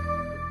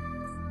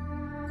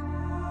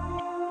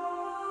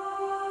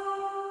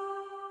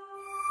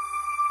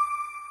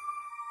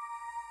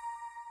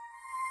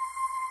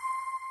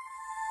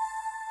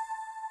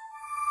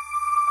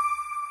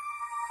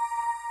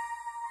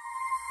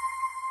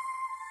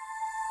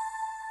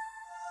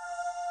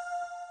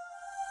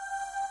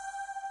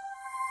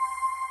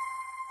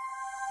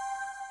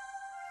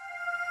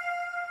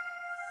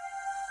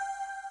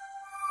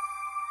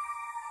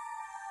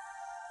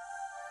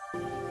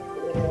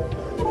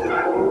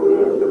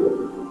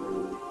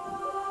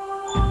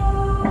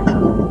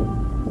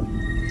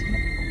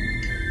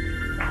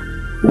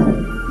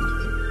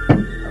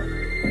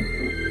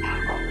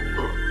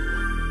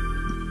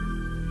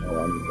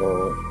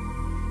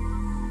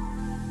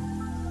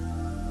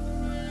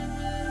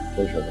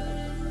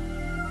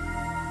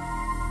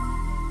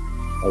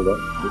 Allah,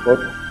 report.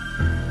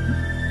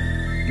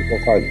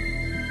 Report file.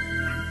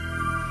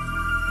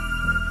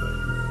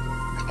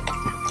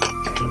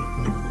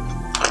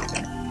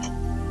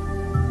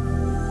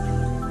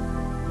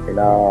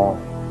 Ina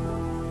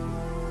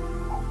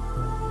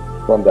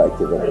wanda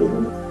ake zafi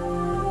ne.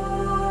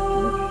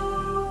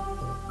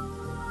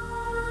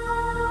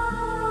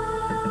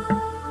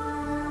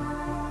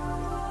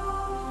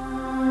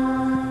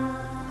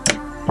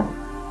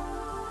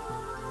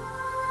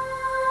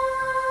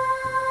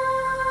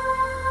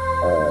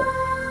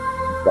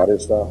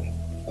 barista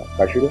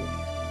ka shirya?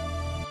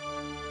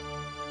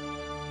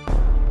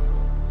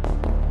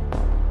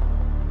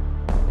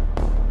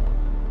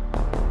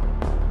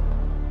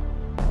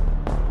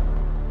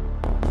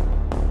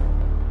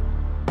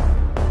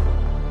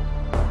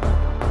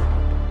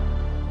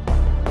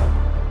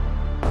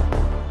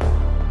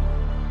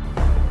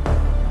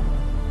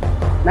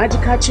 Na ji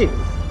ka ce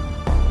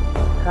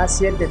ka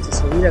siyar da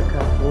tasawirarka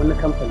ga wani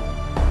kamfani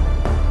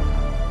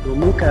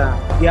domin ka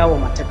biya wa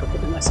matarka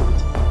kudin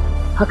asibiti.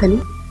 Haka ne?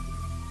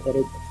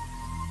 Ƙwarai.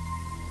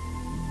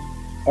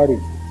 Are,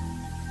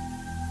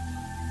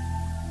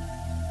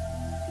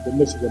 idan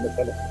na shiga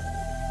matsala,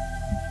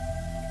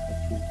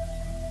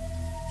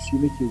 shi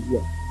nake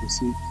zuwa da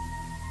sai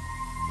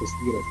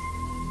taswirar.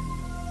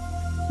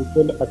 Duk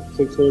wani a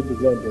cikin da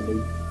zan da na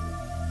yi,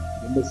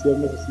 idan na siyar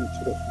masa sai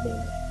cire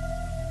suna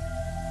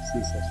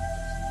sai sa su.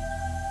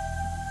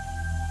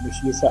 Kuma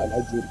shi yasa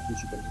Alhaji ya rike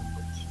shi da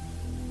lokaci.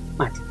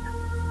 Matina.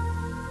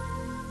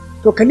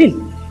 To Khalil,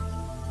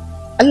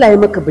 Allah ya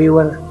maka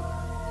baiwar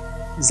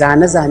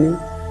zane-zane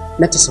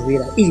na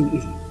tasawira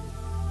iri-iri.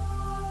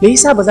 Me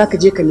yasa ba za ka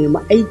je ka nemi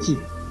aiki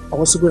a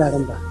wasu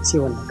guraren ba sai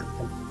wannan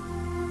kamfani?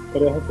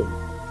 Kare haka ne.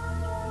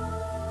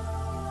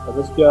 A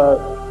gaskiya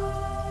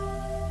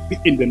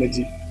duk inda na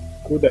je,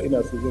 ko da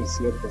ina so zan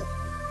siyar da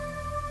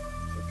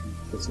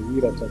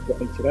tasawira ta ko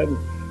an kira ni,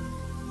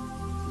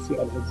 sai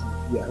Alhaji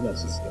ya hana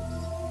su siyar.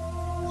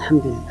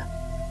 Alhamdulillah.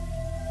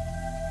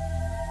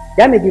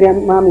 Ya mai gida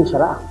mamin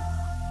shari'a,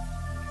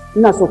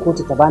 ina so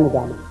kotu ta bani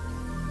dama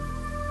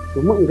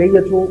domin in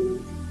gayyato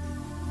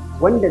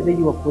wanda zai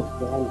yi wa kotu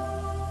bayani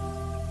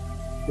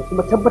da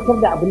kuma tabbatar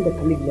da abin da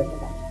Khalid ya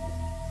faɗa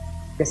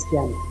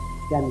gaskiya ne.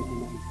 Ya mai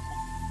gida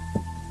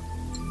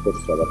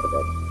gaskiya ba ta ba.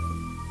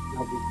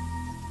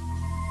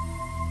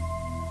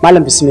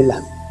 Malam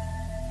bismillah.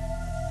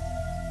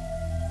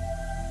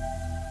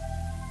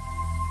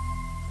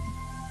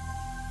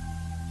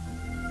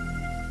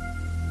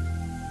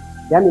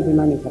 Ya mai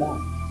girma mai fara'a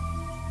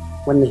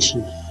wannan shi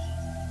ne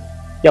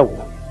yau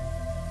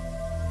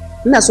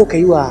ina so ka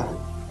yi wa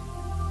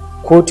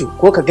kotu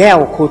ko ka gaya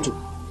wa kotu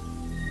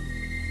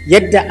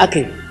yadda aka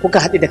yi kuka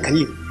haɗu da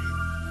Khalil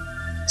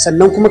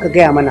sannan kuma ka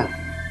gaya mana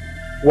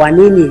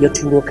wane ne ya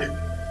turo ka.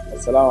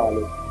 Assalamu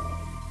alaikum,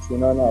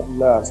 sunana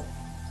Abdullahi.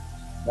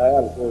 Na yi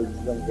alkawari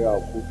zan gaya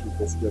wa kotu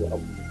gaskiyar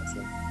abu da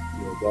kasan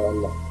ya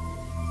Allah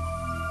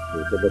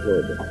ya tabbatar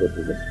da kotu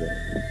gaskiya.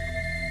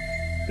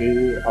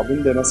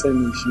 Abinda na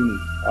sani shine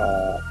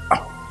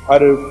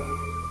har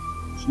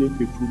shi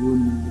yake turo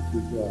ni yake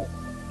zuwa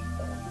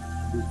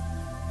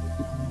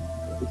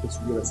da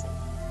taswirarsa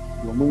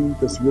domin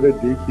taswirar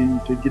da yake yi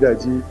ta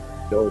gidaje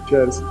da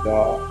hotels da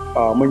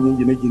manyan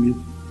gine-gine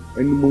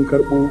in mun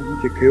karɓo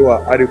muke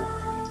kaiwa arif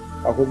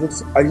akwai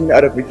wasu ainihin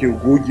arif yake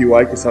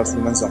gogewa yake sa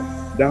sunansa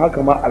don haka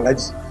ma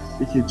Alhaji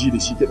yake ji da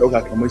shi ke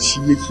ɗauka kamar shi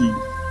yake yi.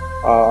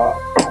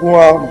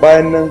 Kuma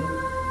bayan nan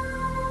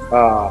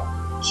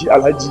shi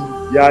Alhaji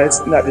ya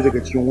suna ɗaya daga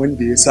cikin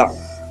wanda ya sa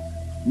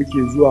muke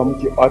zuwa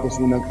muke ɓata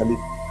sunan Khalid.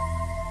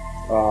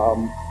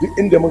 Duk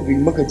inda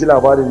muka ji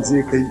labarin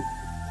zai kai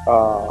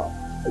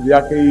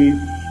ya kai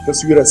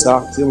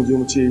taswirarsa sai mu je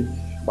mu ce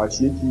ba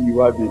shi yake yi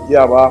ba bai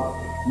iya ba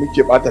muke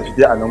ɓata shi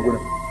dai a nan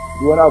gurin.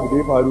 Duk wani abu da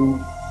ya faru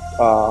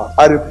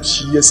Arif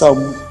shi ya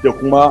samu da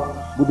kuma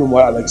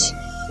gudunmawar Alhaji.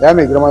 Ya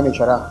mai girma mai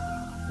shari'a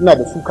ina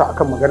da suka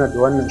akan maganar da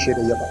wannan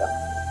shaidar ya faɗa.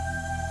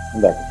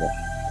 Inda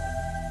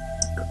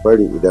ka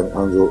bari idan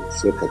an zo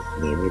sai ka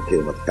nemi kai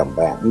maka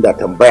tambaya, inda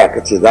tambaya ka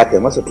ce za ka yi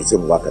masa to sai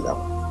mu baka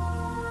dama,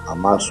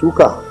 amma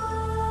suka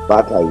ba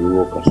ta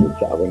yiwu ka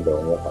soki abin da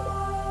wani ya faɗa.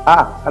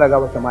 Ala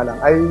gaba ta malam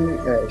ai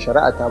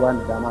shari'a ta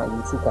bani dama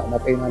in suka na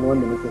kai na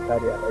wanda nake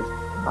kare a ɗaki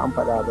an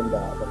faɗa abin da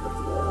ba ka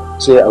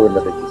ci sai abin da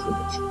kake so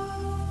ka ci.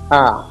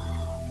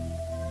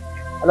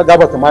 Ala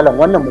gaba ta malam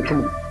wannan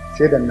mutumin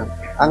shaidan nan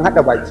an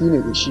haɗa baki ne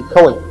da shi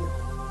kawai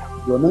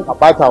domin a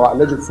ɓata wa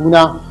Alhaji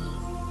suna,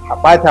 a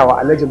ɓata wa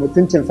Alhaji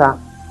mutuncinsa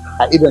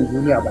a idon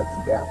duniya baki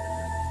daya.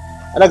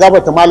 Ana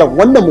gabata malam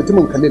wannan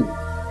mutumin Khalil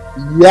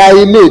ya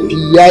yi laifi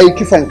ya yi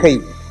kisan kai,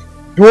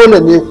 dole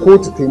ne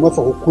kotu ta yi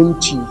masa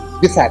hukunci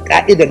bisa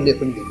ka'idar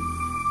laifin da yi.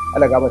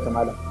 Ana gabata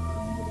malam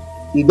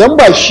idan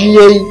ba shi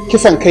ya yi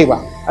kisan kai ba,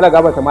 ana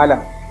gabata malam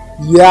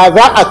ya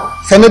za a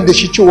sanar da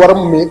shi cewar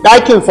mai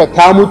ɗakinsa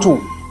ta mutu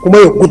kuma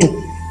ya gudu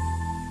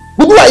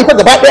a ifa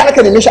gaba ɗaya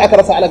aka neme shi aka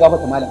rasa. Ana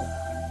gabata malam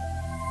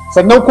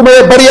sannan kuma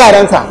ya bar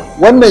yaransa,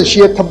 wannan shi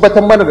ya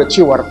tabbatar mana da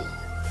cewar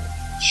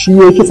shi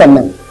ya kisan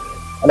nan.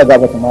 Ala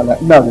gaba ta mala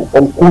ina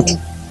roƙon kotu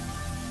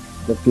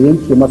da ta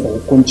yanke masa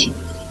hukunci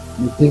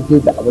ne daidai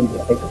da abin da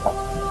ya aikata.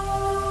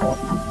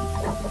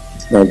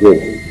 Na je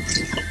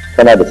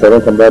kana da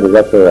sauran tambaya da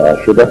za ka yi a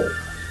shida?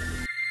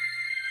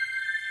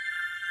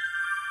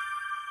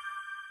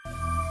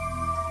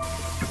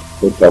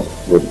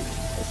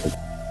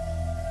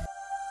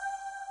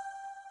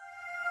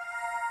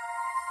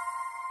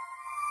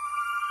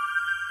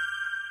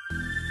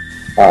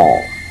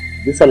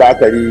 Bisa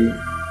la'akari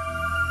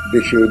da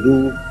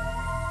shaidu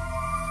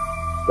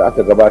da aka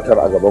gabatar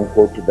a gaban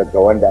kotu daga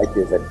wanda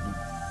ake zargi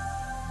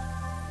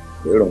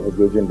da irin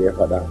hujjojin da ya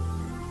faɗa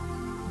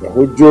da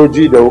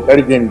hujjoji da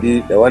wukar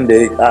gindi da wanda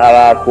ya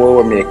kara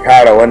ko mai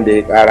kara wanda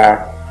ya kara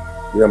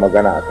zai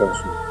magana a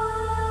kansu.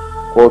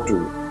 Kotu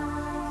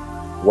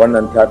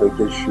wannan ta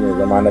ɗauke shi ne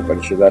zama na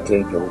ƙarshe za ta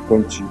yanke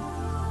hukunci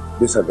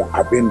bisa ga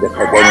abin da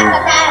ka gani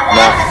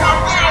na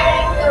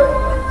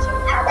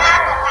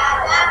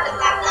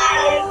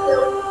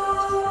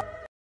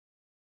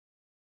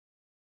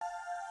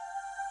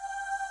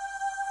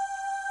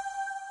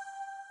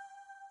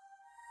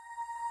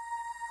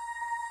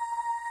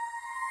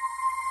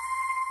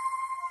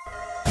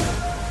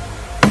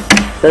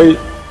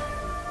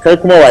kai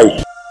kuma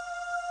waye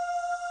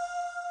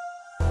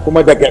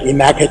kuma daga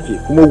ina kake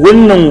kuma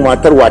wannan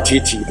matar wace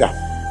ce ita?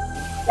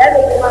 Ya da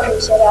kuma mai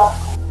shara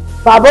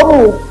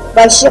babanmu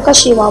ba shi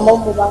kashe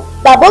mamanmu ba,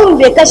 babanmu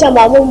bai kashe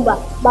mamanmu ba,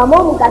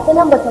 mamanmu ga ta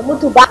nan ba ta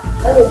mutu ba.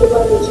 Ya da kuma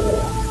mai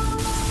shara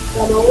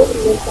ga mamanmu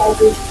ya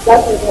sage za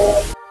ta ga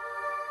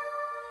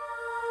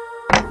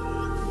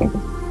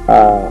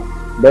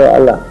bai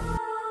Allah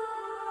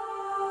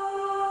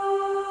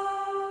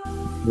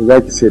me za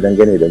ki ce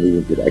dangane da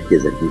mijinki da ake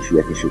zargin shi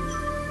ya kashe ki?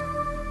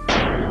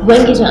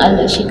 Ubangijin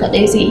Allah shi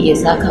kadai zai iya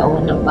saka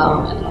wannan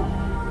bawan Allah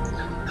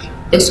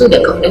da so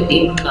da kaunar da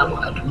ya nuna mu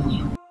a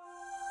duniya.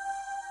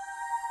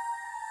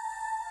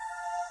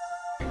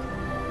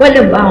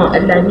 Wannan bawan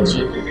Allah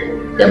miji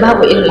da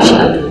babu irin shi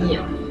a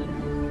duniya,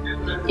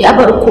 ya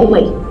bar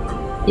komai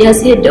ya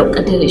sayar da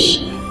kadar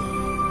shi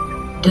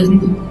don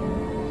ni,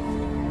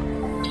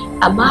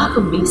 amma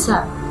hakan bai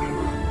sa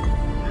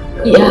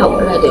ya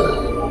haƙura da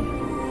ni.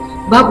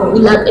 Babu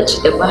wulaƙanci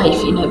da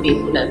mahaifina bai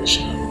nuna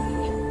mishi,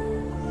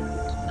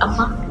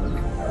 amma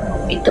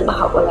bai taɓa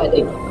haƙura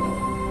da ni.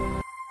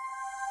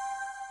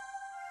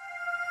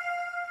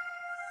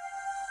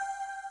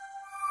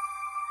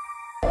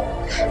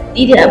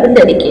 Ni dai abin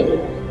da nake ne,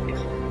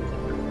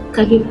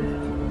 Khalil,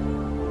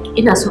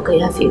 ina so ka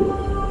yafe mu.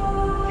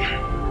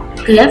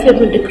 Ka yafe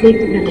min duk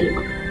laifin da na yi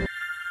maka.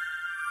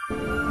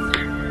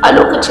 A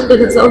lokacin da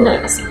na zauna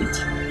a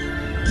asibiti,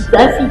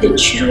 zafi da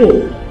ciwo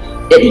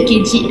da nake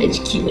ji a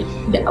jikina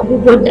da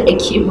abubuwan da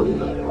ake min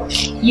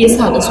ya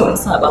sa na so in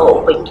saba wa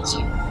Ubangiji.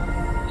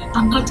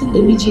 Amma tun da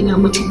mijina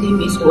mutum ne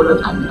mai tsoron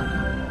Allah,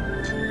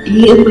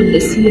 ya yi min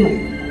nasiha,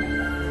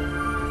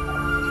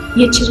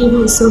 ya cire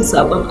min son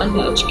sabon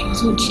Allah a cikin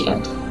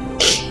zuciyata.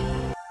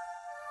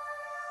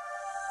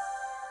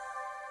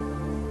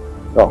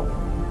 To,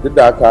 duk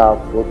da haka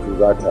kotu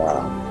za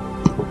ta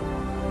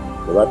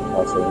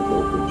fasa yanke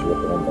hukunci wa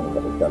kuma da muka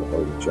ɗauki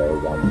alƙawarin cewa ya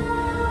zamu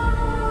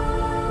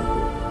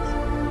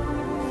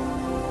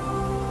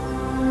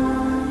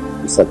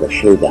bisa ga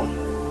shaida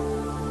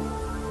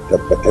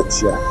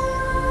tabbatacciya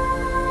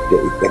da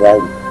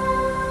ikirari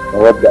na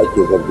wadda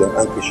ake zargin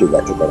an kashe ga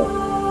ta garan.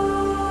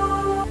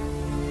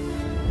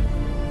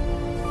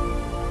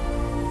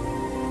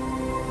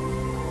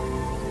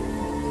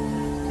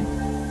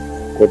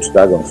 Kotu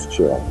ta gamsu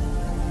cewa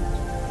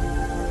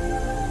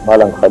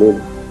Malam Khalil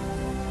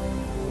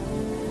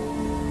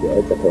ya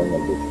aikata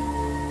wannan laifi,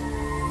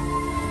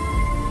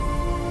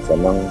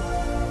 sannan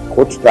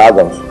kotu ta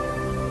gamsu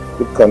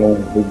dukkanin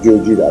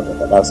hujjoji da aka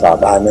faɗa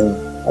sabanin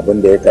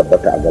abin da ya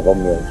tabbata a gaban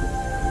mu yanzu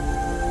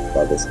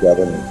ba gaskiya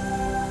bane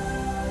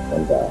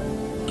wanda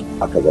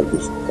aka zargi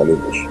Khalil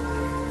da shi.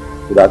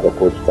 Duk da aka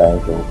kotu ta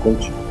yanke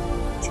hukunci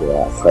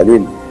cewa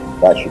Khalil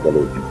ba shi da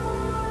laifi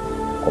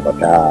kuma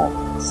ta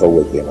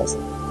sauwake masa.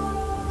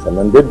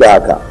 Sannan duk da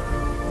haka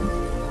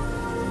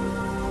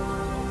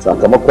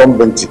sakamakon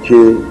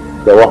bincike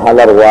da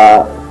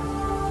wahalarwa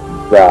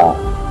da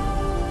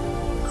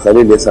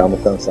Khalil ya samu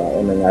kansa,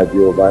 wannan ya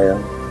biyo bayan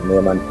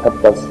neman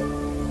tabbas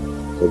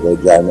daga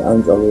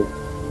jami'an tsaro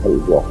har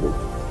zuwa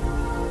kotu.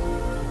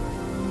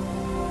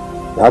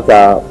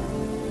 Haka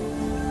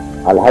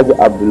Alhaji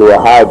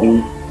Abdulwahabi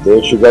da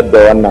ya shigar da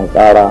wannan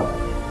ƙara,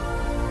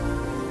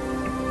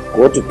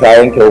 kotu ta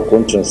yanke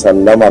hukuncin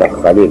sallamar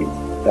Khalil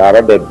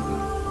tare da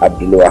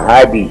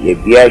Abdulwahabi ya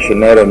biya shi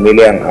naira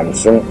miliyan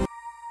 50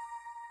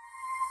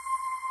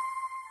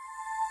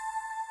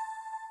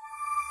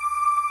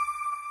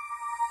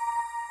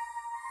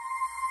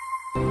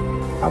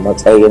 a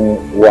matsayin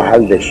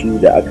wahal da shi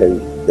da aka yi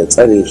da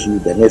tsare shi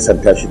da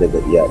nesanta shi daga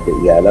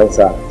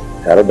iyalansa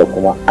tare da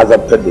kuma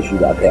azabtar da shi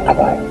da aka yi a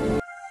baya.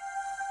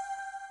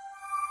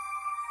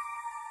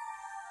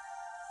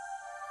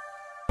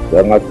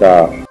 Don haka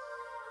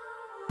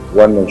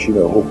wannan shi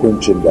ne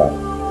hukuncin da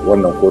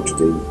wannan kotu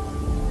ta yi,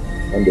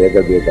 wanda ya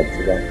gabe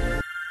gamsu ba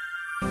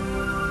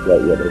ya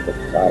iya ɗaukar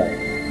ƙara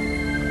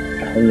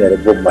ta hanyar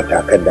bin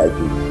matakan da ake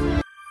yi.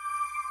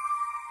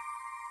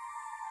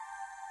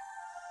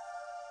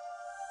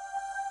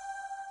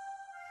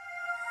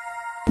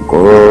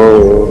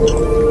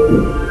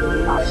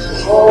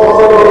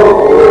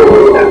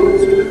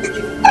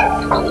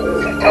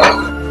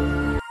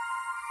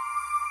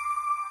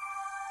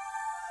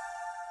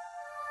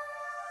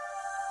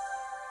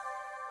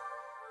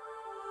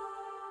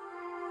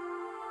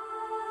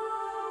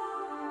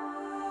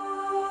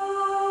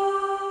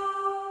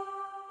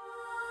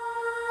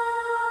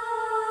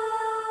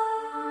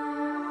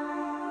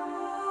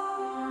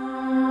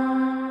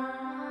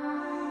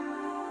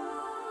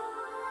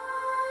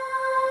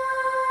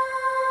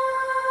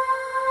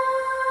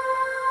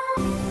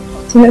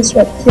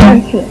 Tunaswa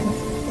kiafya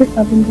duk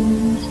abin da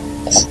ne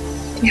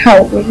ki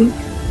haƙuri.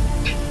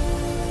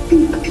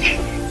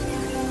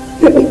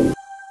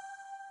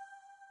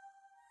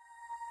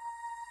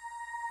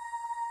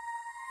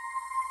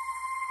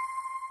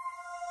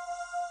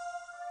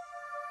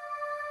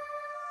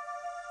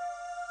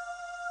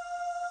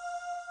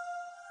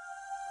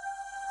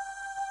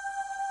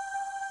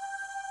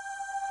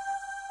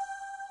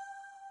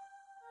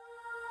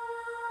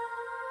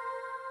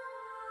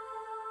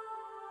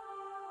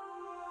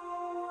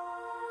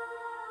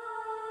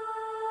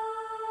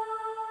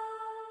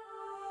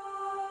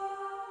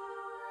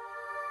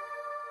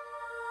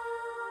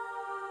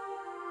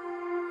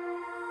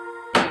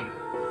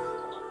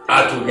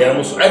 A to ga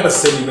musu ai ba su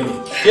sani bane.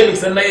 Ke ba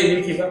san na yi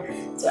yake ba.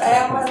 To ai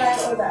amma na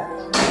oda.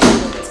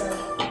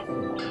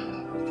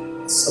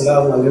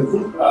 Assalamu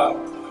alaikum.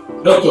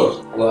 Doctor.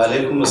 Wa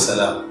alaikum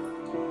assalam.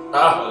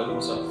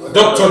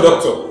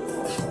 Doctor.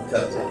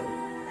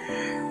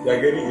 Ya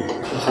gari ne.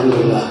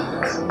 Alhamdulillah.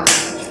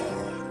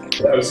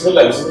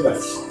 Bismillah.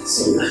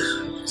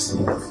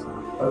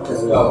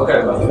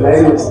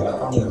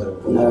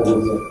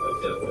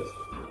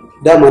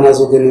 Dama na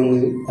zo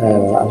ganin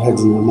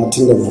Alhaji na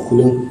tun da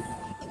kullum.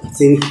 I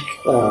think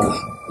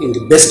in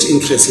the best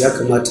interest ya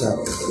kamata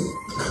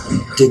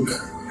duk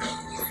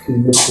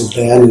muku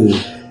bayanin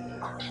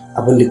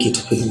abin da ke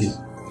tafi da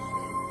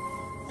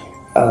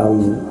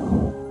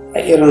a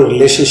irin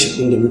relationship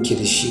ɗin da muke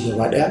da shi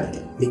gaba ɗaya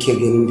nake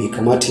ganin bai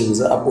kamata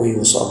yanzu a ɓoye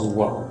wasu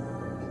abubuwa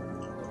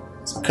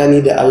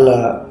tsakani da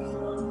Allah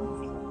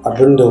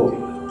abinda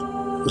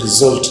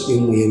result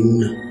ɗinmu ya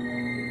nuna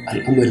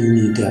al'amari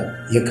ne da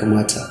ya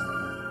kamata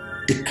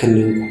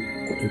dukkanin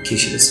ku ɗauke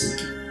shi da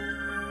sauki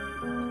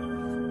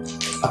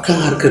akan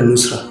harkar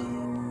nusra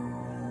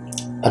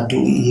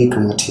addu'o'i ya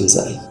kamata yanzu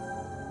a yi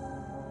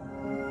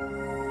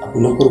abu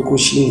na farko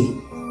shine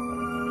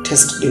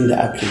test ɗin da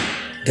aka yi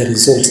da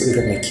results ɗin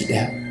gabaki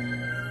ɗaya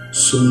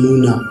sun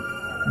nuna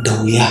da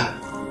wuya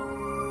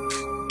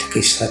ta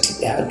kai sati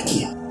ɗaya a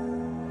duniya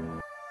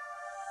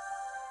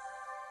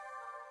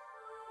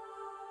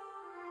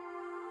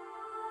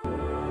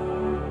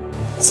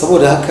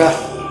saboda haka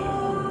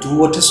duk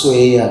wata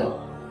soyayya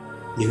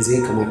yanzu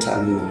ya kamata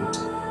a nuna mata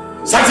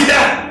sati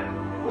ɗaya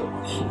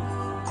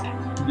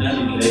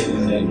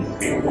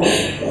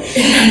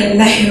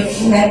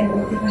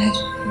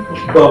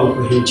ba mu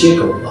fahimce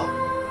ka ba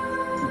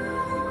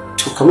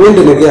to kamar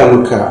yadda na gaya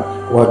maka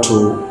wato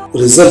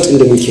result ɗin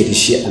da muke da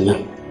shi a nan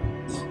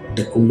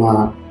da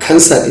kuma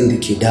kansa ɗin da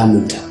ke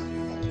damunta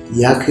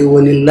ya kai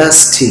wani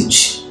last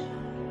stage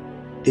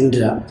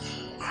inda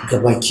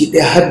gabaki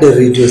ɗaya har da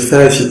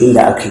radiotherapy ɗin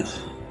da aka yi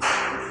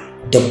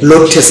da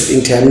blood test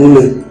ɗin ta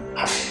nuna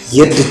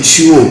yadda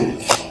ciwo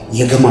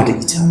ya gama da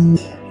ita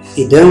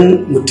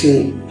idan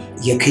mutum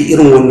ya kai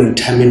irin wannan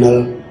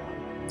terminal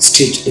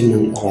stage ɗin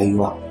nan a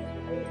rayuwa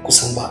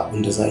kusan ba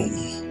abin da za a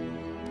yi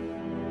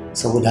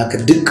saboda haka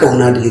duk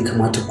ƙauna da ya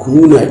kamata ku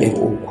nuna ɗan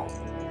uku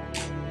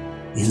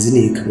yanzu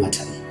ne ya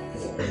kamata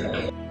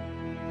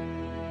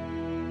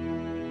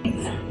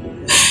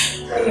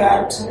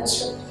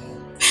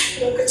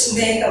lokacin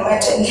da ya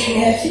kamata ne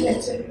ya fi na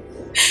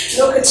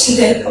lokacin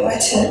da ya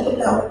kamata na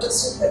kula wata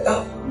su da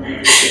ɗan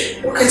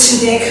lokacin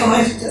da ya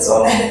kamata ta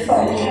zauna da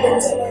fara da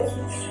ta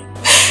lafiya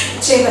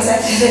ce ba za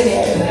ta zabe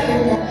a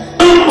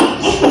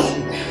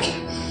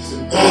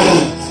da